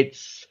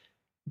 It's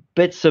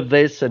bits of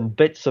this and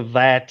bits of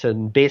that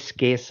and best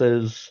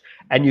guesses,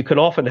 and you can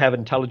often have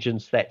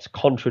intelligence that's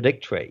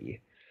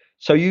contradictory.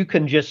 So you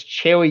can just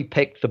cherry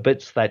pick the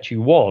bits that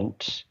you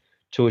want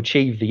to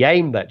achieve the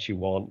aim that you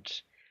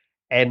want,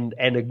 and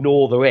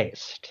ignore the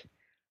rest.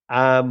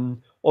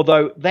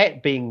 Although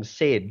that being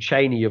said,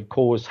 Cheney, of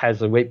course,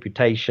 has a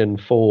reputation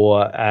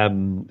for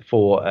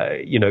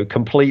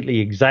completely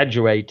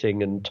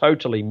exaggerating and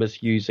totally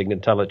misusing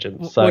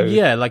intelligence. So, well,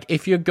 yeah, like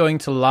if you're going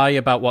to lie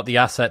about what the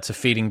assets are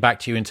feeding back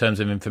to you in terms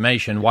of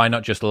information, why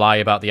not just lie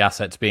about the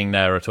assets being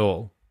there at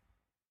all?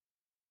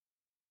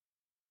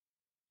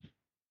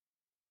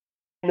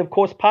 And of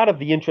course, part of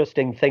the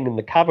interesting thing in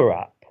the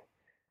cover-up,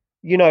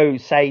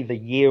 say the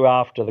year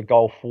after the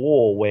Gulf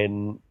War,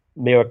 when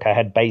America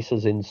had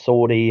bases in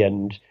Saudi,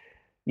 and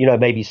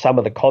maybe some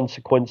of the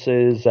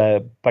consequences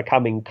are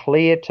becoming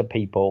clear to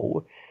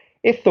people.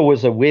 If there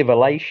was a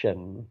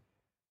revelation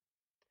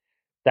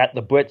that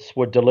the Brits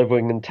were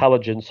delivering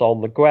intelligence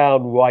on the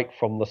ground right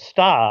from the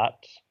start,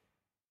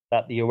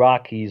 that the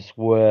Iraqis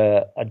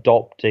were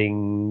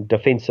adopting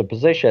defensive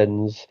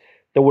positions,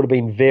 there would have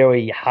been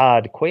very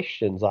hard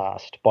questions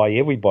asked by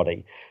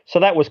everybody. So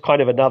that was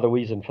kind of another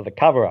reason for the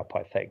cover-up,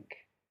 I think.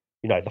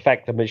 The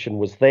fact the mission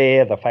was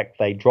there, the fact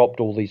they dropped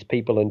all these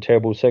people in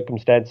terrible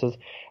circumstances,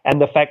 and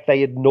the fact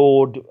they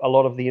ignored a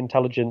lot of the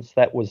intelligence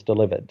that was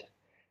delivered.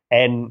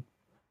 And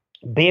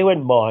bear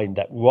in mind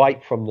that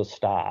right from the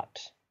start,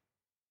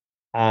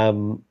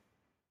 Mrs.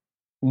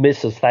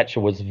 Thatcher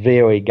was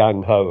very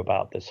gung-ho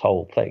about this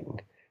whole thing,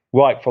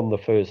 right from the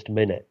first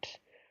minute.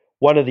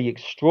 One of the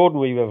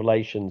extraordinary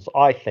revelations,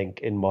 I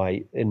think, in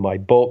my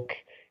book,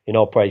 in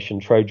Operation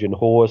Trojan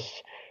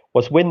Horse,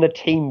 was when the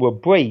team were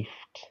briefed,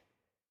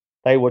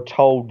 they were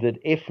told that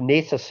if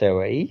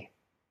necessary,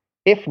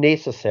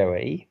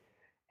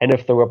 and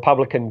if the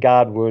Republican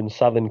Guard were in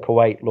southern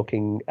Kuwait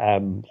looking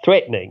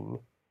threatening,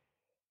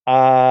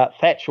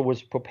 Thatcher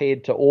was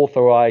prepared to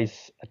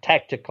authorize a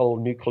tactical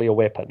nuclear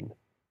weapon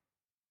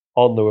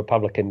on the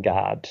Republican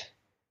Guard.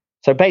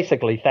 So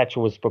basically, Thatcher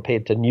was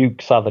prepared to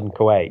nuke southern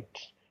Kuwait,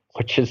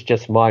 which is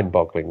just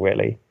mind-boggling,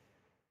 really.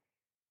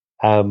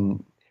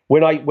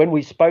 When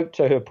we spoke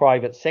to her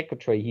private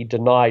secretary, he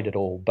denied it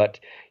all. But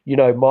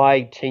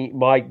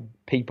my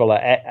people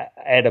are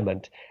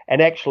adamant.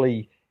 And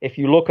actually, if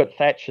you look at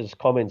Thatcher's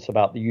comments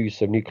about the use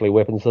of nuclear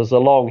weapons, there's a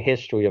long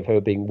history of her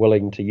being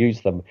willing to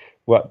use them,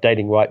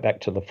 dating right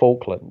back to the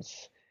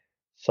Falklands.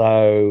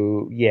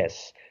 So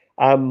yes,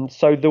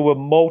 so there were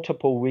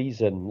multiple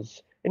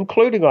reasons,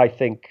 including, I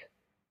think,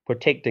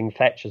 protecting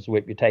Thatcher's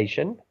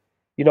reputation.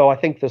 I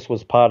think this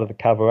was part of the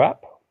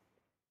cover-up.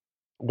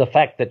 The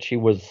fact that she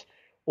was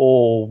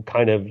all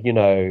kind of,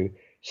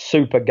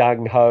 super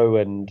gung-ho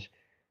and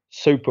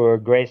super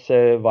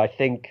aggressive. I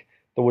think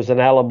there was an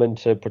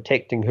element of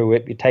protecting her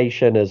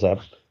reputation as a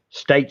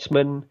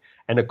statesman.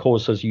 And of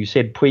course, as you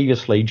said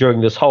previously,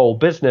 during this whole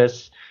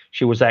business,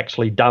 she was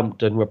actually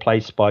dumped and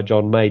replaced by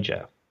John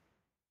Major.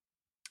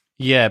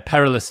 Yeah,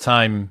 perilous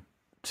time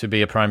to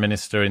be a prime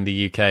minister in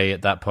the UK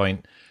at that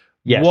point.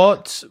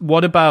 Yes.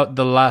 What about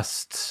the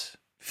last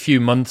few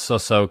months or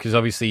so? Because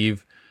obviously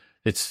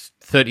it's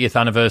 30th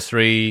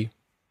anniversary.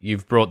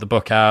 You've brought the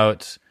book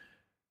out,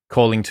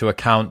 calling to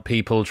account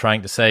people,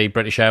 trying to say,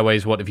 British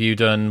Airways, what have you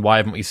done? Why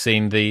haven't we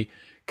seen the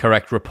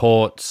correct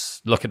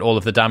reports? Look at all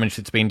of the damage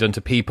that's been done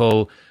to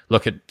people.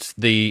 Look at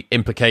the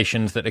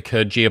implications that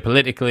occurred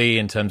geopolitically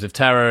in terms of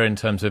terror, in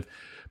terms of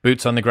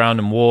boots on the ground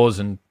and wars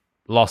and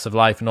loss of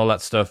life and all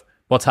that stuff.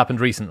 What's happened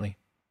recently?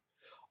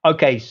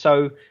 Okay,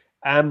 so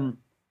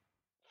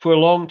for a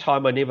long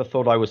time, I never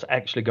thought I was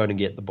actually going to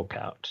get the book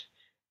out.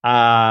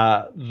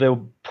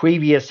 The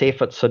previous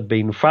efforts had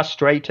been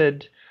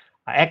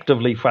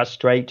actively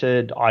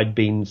frustrated. I'd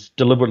been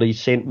deliberately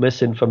sent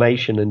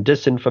misinformation and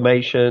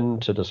disinformation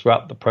to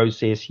disrupt the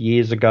process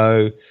years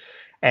ago.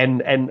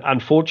 And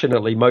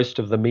unfortunately, most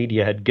of the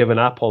media had given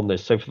up on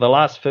this. So for the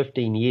last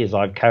 15 years,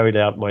 I've carried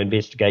out my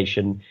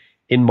investigation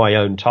in my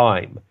own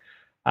time.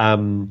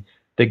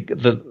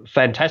 The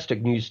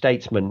fantastic New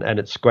Statesman and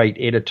its great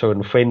editor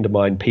and friend of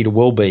mine, Peter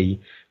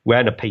Wilby,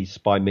 ran a piece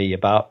by me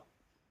about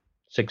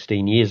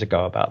 16 years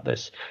ago about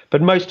this,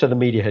 but most of the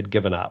media had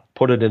given up,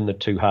 put it in the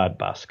too hard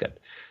basket.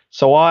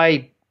 So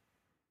I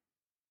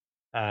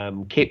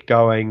kept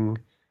going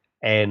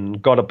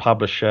and got a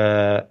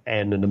publisher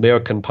and an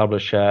American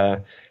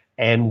publisher,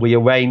 and we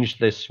arranged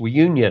this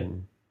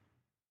reunion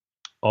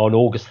on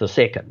August the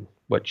 2nd,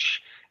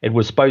 which it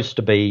was supposed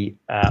to be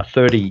a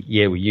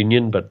 30-year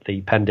reunion, but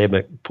the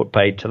pandemic put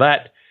paid to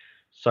that.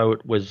 So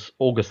it was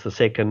August the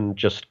 2nd,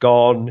 just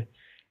gone.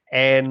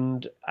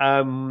 And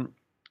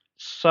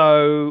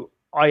so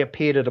I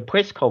appeared at a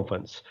press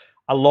conference.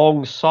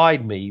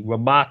 Alongside me,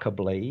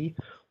 remarkably,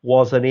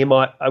 was a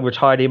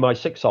retired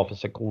MI6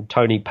 officer called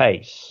Tony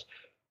Pace,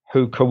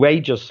 who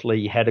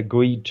courageously had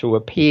agreed to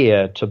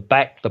appear to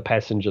back the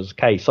passenger's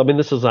case. I mean,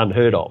 this is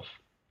unheard of.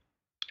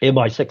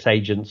 MI6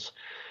 agents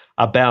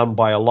are bound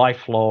by a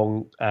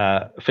lifelong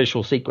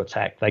Official Secrets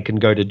Act. They can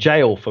go to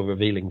jail for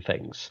revealing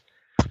things.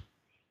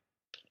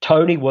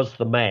 Tony was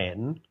the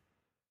man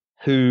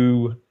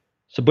who,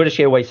 so British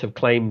Airways have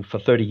claimed for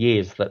 30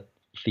 years that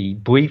the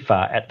briefer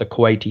at the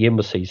Kuwaiti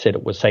embassy said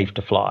it was safe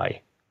to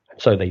fly,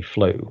 and so they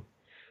flew.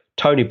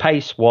 Tony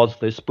Pace was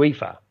this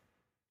briefer,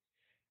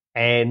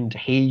 and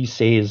he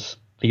says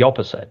the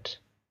opposite.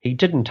 He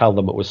didn't tell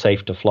them it was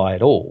safe to fly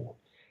at all.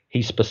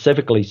 He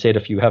specifically said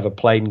if you have a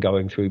plane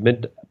going through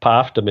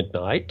after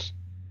midnight,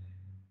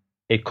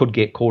 it could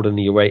get caught in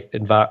the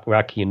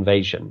Iraqi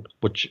invasion,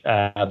 which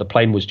the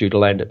plane was due to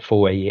land at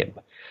 4 a.m.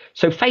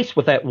 So faced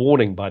with that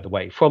warning, by the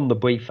way, from the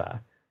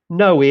briefer,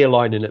 no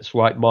airline in its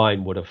right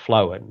mind would have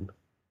flown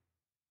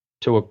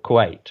to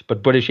Kuwait,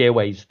 but British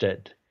Airways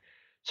did.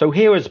 So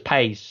here is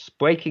Pace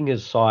breaking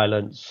his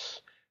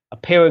silence,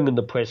 appearing in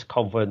the press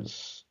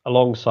conference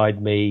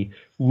alongside me,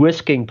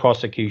 risking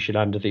prosecution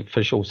under the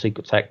Official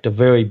Secrets Act, a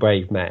very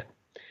brave man.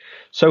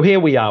 So here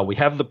we are. We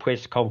have the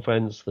press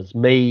conference. There's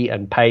me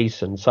and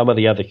Pace and some of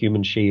the other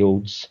human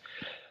shields.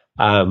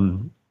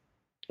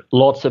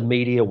 Lots of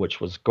media,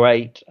 which was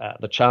great.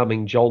 The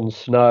charming Jon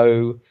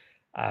Snow,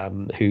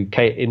 who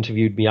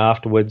interviewed me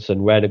afterwards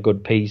and ran a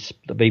good piece,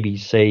 the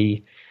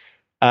BBC.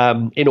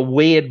 In a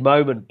weird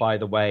moment, by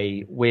the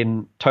way,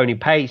 when Tony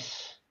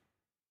Pace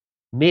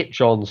met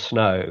Jon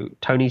Snow,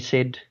 Tony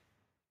said,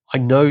 "I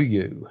know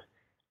you."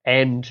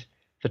 And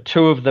the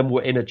two of them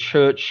were in a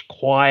church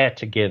choir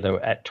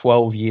together at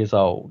 12 years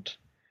old.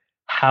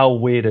 How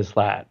weird is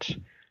that?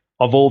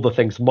 Of all the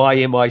things, my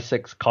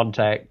MI6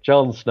 contact,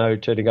 Jon Snow,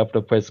 turning up at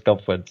a press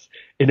conference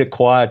in a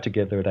choir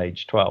together at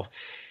age 12.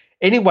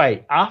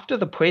 Anyway, after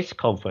the press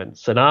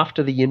conference and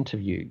after the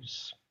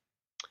interviews,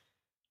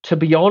 to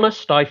be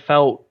honest, I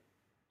felt,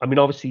 I mean,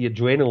 obviously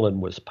adrenaline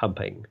was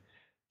pumping.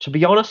 To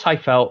be honest, I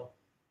felt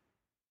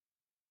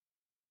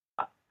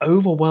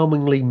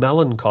overwhelmingly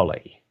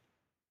melancholy.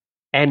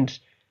 And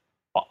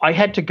I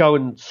had to go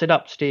and sit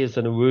upstairs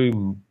in a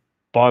room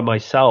by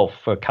myself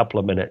for a couple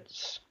of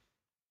minutes.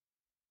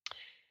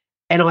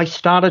 And I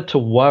started to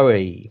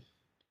worry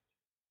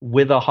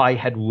whether I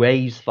had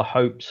raised the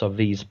hopes of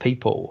these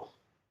people.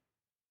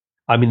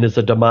 I mean, there's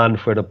a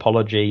demand for an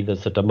apology.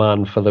 There's a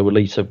demand for the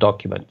release of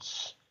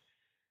documents.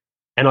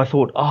 And I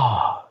thought,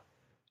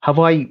 have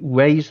I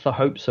raised the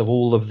hopes of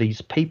all of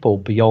these people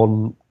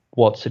beyond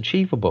what's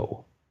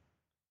achievable?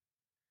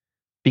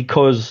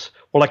 Because,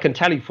 well, I can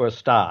tell you for a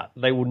start,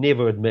 they will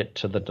never admit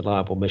to the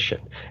deniable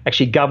mission.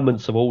 Actually,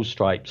 governments of all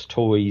stripes,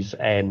 Tories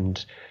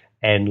and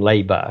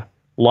Labour,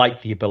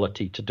 like the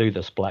ability to do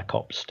this black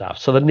ops stuff.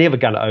 So they're never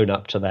going to own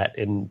up to that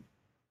in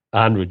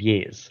 100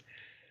 years.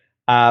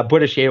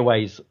 British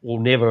Airways will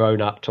never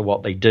own up to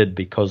what they did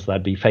because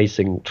they'd be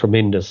facing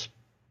tremendous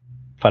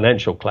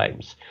financial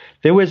claims.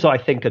 There is, I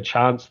think, a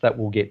chance that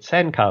we'll get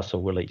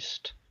Sandcastle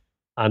released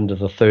under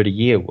the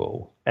 30-year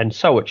rule. And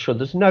so it should.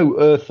 There's no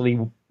earthly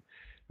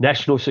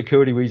national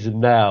security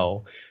reason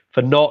now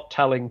for not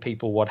telling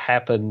people what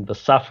happened, the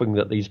suffering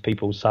that these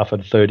people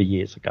suffered 30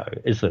 years ago,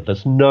 is that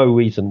there's no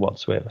reason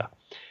whatsoever.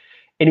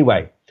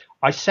 Anyway,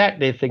 I sat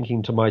there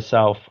thinking to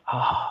myself,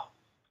 I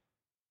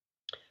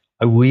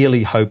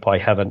really hope I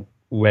haven't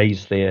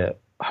raised their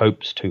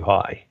hopes too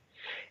high.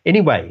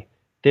 Anyway,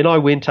 then I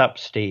went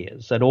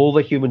upstairs and all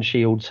the human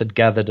shields had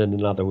gathered in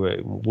another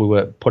room. We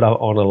were put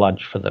on a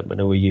lunch for them in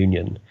a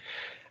reunion.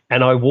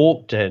 And I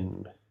walked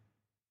in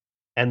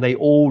and they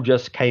all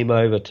just came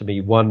over to me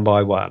one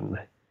by one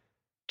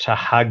to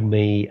hug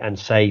me and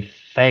say,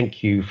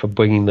 thank you for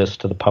bringing this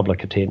to the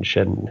public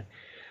attention.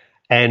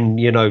 And,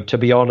 you know, to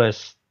be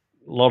honest,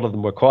 a lot of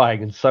them were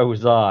crying and so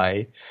was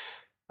I.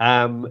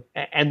 And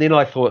then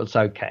I thought it's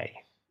okay,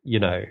 you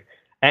know.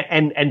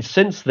 And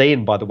since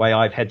then, by the way,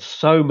 I've had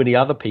so many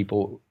other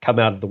people come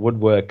out of the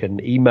woodwork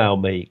and email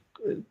me,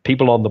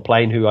 people on the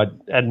plane who I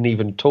hadn't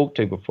even talked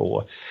to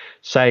before,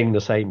 saying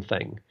the same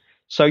thing.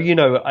 So, you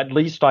know, at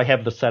least I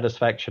have the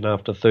satisfaction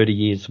after 30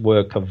 years'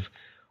 work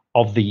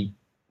of the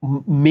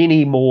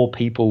many more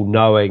people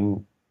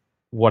knowing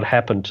what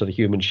happened to the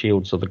human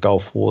shields of the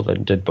Gulf War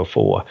than did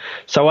before.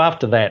 So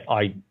after that,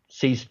 I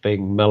ceased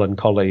being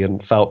melancholy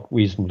and felt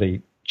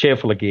reasonably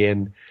cheerful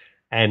again.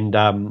 And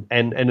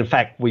in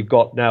fact, we've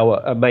got now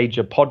a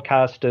major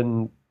podcast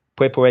in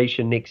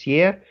preparation next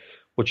year,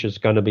 which is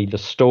going to be the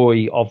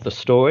story of the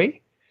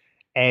story.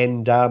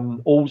 And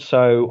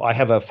also I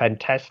have a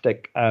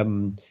fantastic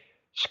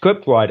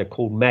scriptwriter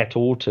called Matt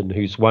Orton,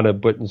 who's one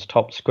of Britain's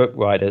top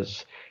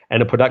scriptwriters,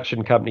 and a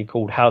production company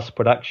called House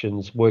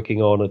Productions working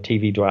on a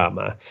TV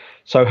drama.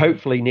 So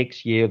hopefully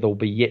next year there'll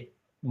be yet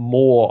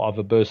more of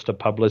a burst of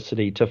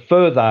publicity to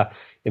further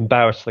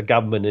embarrass the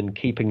government in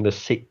keeping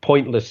the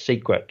pointless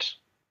secret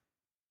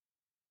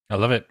I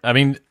love it. I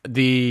mean,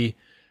 the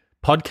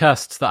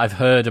podcasts that I've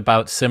heard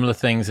about similar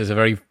things is a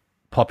very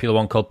popular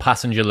one called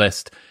Passenger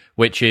List,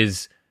 which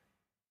is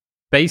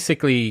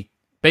basically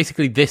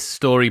this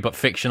story but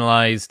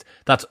fictionalized.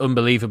 That's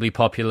unbelievably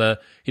popular.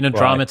 You know, Right.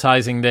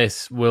 dramatizing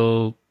this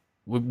will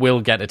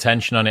get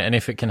attention on it, and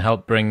if it can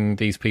help bring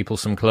these people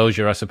some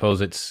closure, I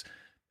suppose it's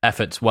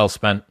efforts well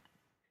spent.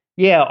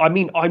 Yeah, I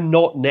mean, I'm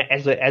not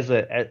as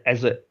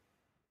a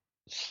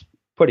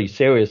pretty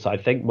serious. I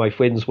think my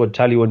friends would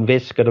tell you,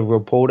 investigative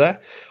reporter.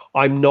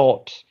 I'm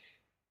not.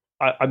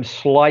 I'm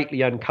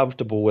slightly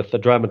uncomfortable with the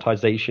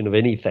dramatization of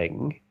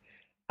anything.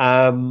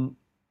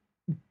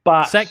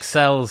 But Sex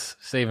sells,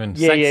 Stephen.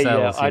 yeah, Sex yeah,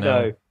 sells. yeah. I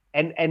know.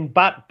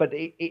 But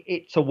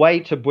it's a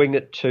way to bring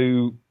it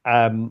to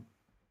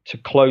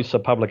closer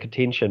public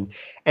attention,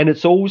 and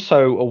it's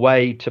also a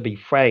way, to be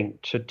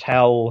frank, to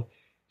tell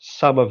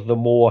some of the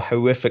more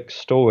horrific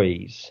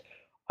stories.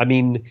 I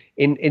mean,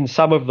 in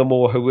some of the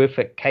more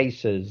horrific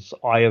cases,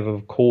 I have,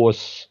 of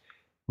course,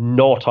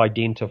 not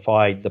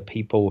identified the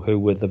people who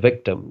were the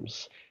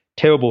victims.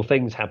 Terrible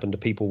things happened to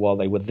people while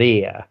they were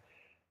there.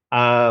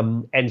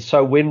 And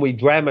so when we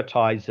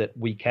dramatize it,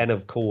 we can,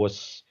 of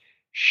course,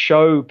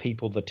 show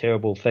people the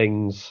terrible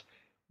things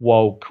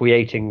while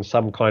creating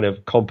some kind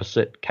of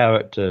composite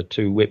character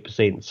to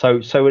represent. So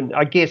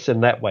I guess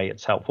in that way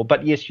it's helpful.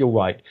 But yes, you're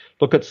right.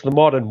 Look, it's the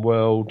modern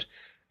world,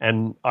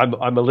 and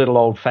I'm a little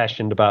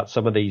old-fashioned about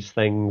some of these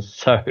things.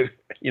 So,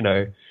 you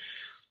know.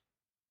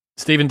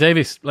 Stephen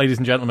Davis, ladies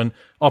and gentlemen,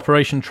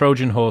 Operation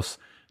Trojan Horse,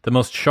 the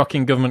most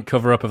shocking government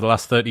cover-up of the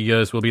last 30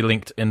 years, will be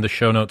linked in the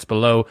show notes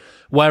below.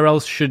 Where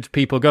else should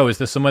people go? Is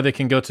there somewhere they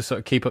can go to sort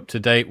of keep up to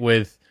date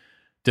with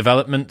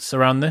developments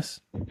around this?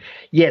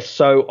 Yes,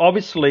 so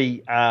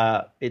obviously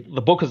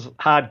the book is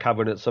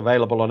hardcover and it's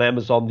available on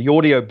Amazon. The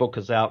audiobook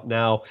is out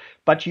now,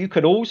 but you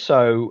can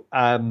also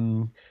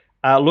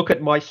look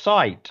at my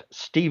site,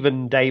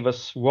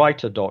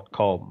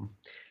 StephenDavisWriter.com.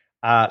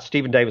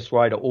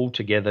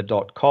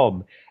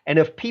 StephenDavisWriterAltogether.com. And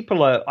if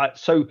people are,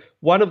 so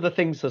one of the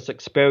things this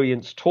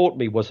experience taught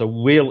me was a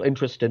real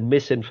interest in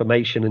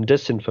misinformation and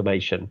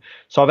disinformation.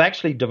 So I've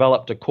actually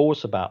developed a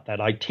course about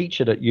that. I teach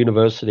it at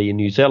university in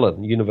New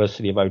Zealand,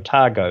 University of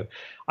Otago.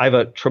 I have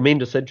a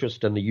tremendous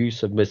interest in the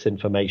use of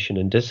misinformation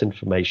and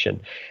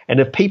disinformation. And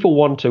if people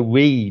want to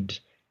read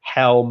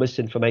how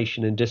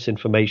misinformation and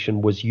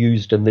disinformation was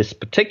used in this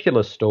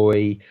particular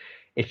story,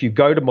 if you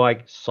go to my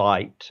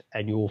site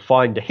and you will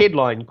find a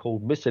headline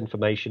called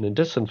Misinformation and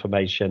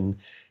Disinformation,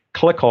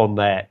 click on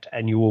that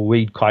and you will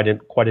read quite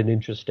an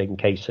interesting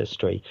case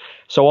history.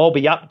 So I'll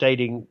be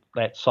updating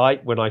that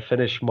site when I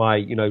finish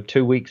my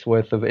 2 weeks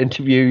worth of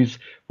interviews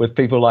with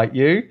people like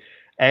you,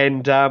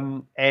 and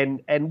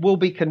we'll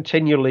be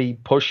continually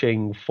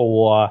pushing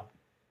for,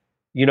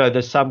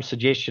 there's some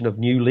suggestion of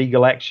new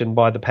legal action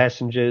by the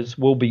passengers.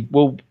 I'm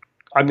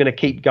going to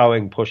keep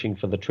going pushing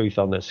for the truth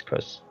on this,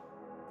 Chris.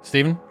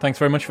 Stephen, thanks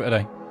very much for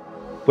today.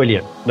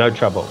 Brilliant. No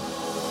trouble.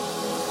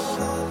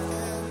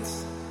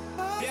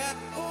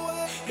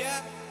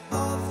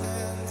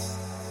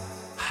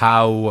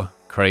 How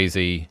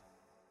crazy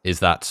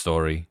is that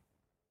story?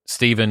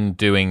 Stephen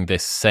doing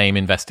this same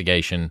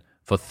investigation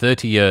for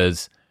 30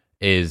 years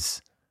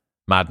is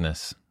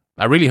madness.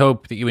 I really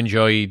hope that you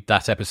enjoyed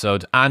that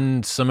episode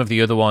and some of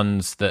the other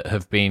ones that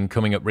have been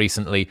coming up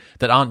recently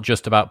that aren't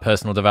just about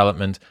personal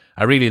development.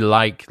 I really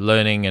like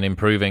learning and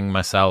improving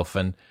myself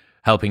and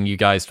helping you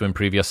guys to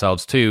improve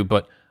yourselves too,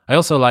 but I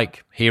also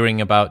like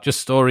hearing about just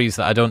stories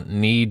that I don't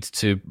need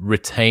to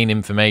retain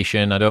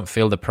information. I don't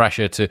feel the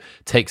pressure to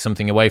take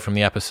something away from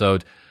the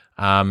episode.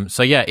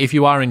 So yeah, if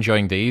you are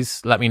enjoying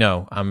these, let me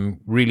know.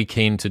 I'm really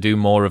keen to do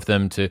more of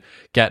them, to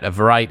get a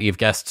variety of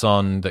guests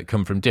on that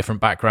come from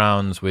different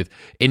backgrounds with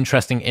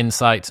interesting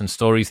insights and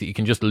stories that you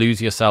can just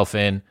lose yourself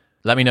in.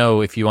 Let me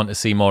know if you want to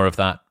see more of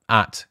that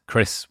at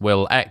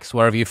ChrisWillX,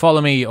 wherever you follow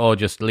me, or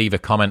just leave a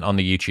comment on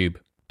the YouTube.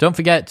 Don't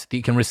forget that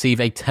you can receive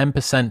a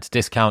 10%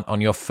 discount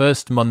on your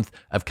first month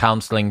of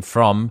counseling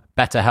from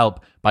BetterHelp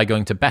by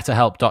going to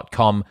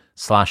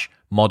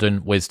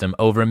betterhelp.com/modernwisdom.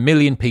 Over 1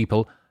 million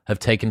people have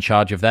taken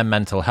charge of their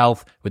mental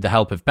health with the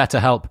help of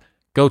BetterHelp.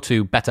 Go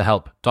to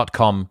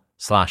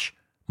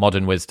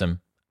betterhelp.com/modernwisdom.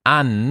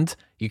 And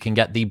you can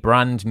get the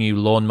brand new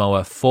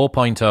Lawnmower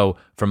 4.0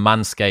 from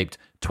Manscaped,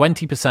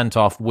 20%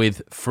 off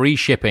with free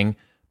shipping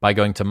by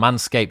going to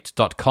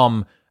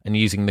manscaped.com and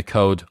using the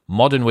code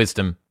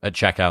modernwisdom at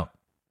checkout.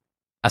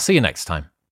 I'll see you next time.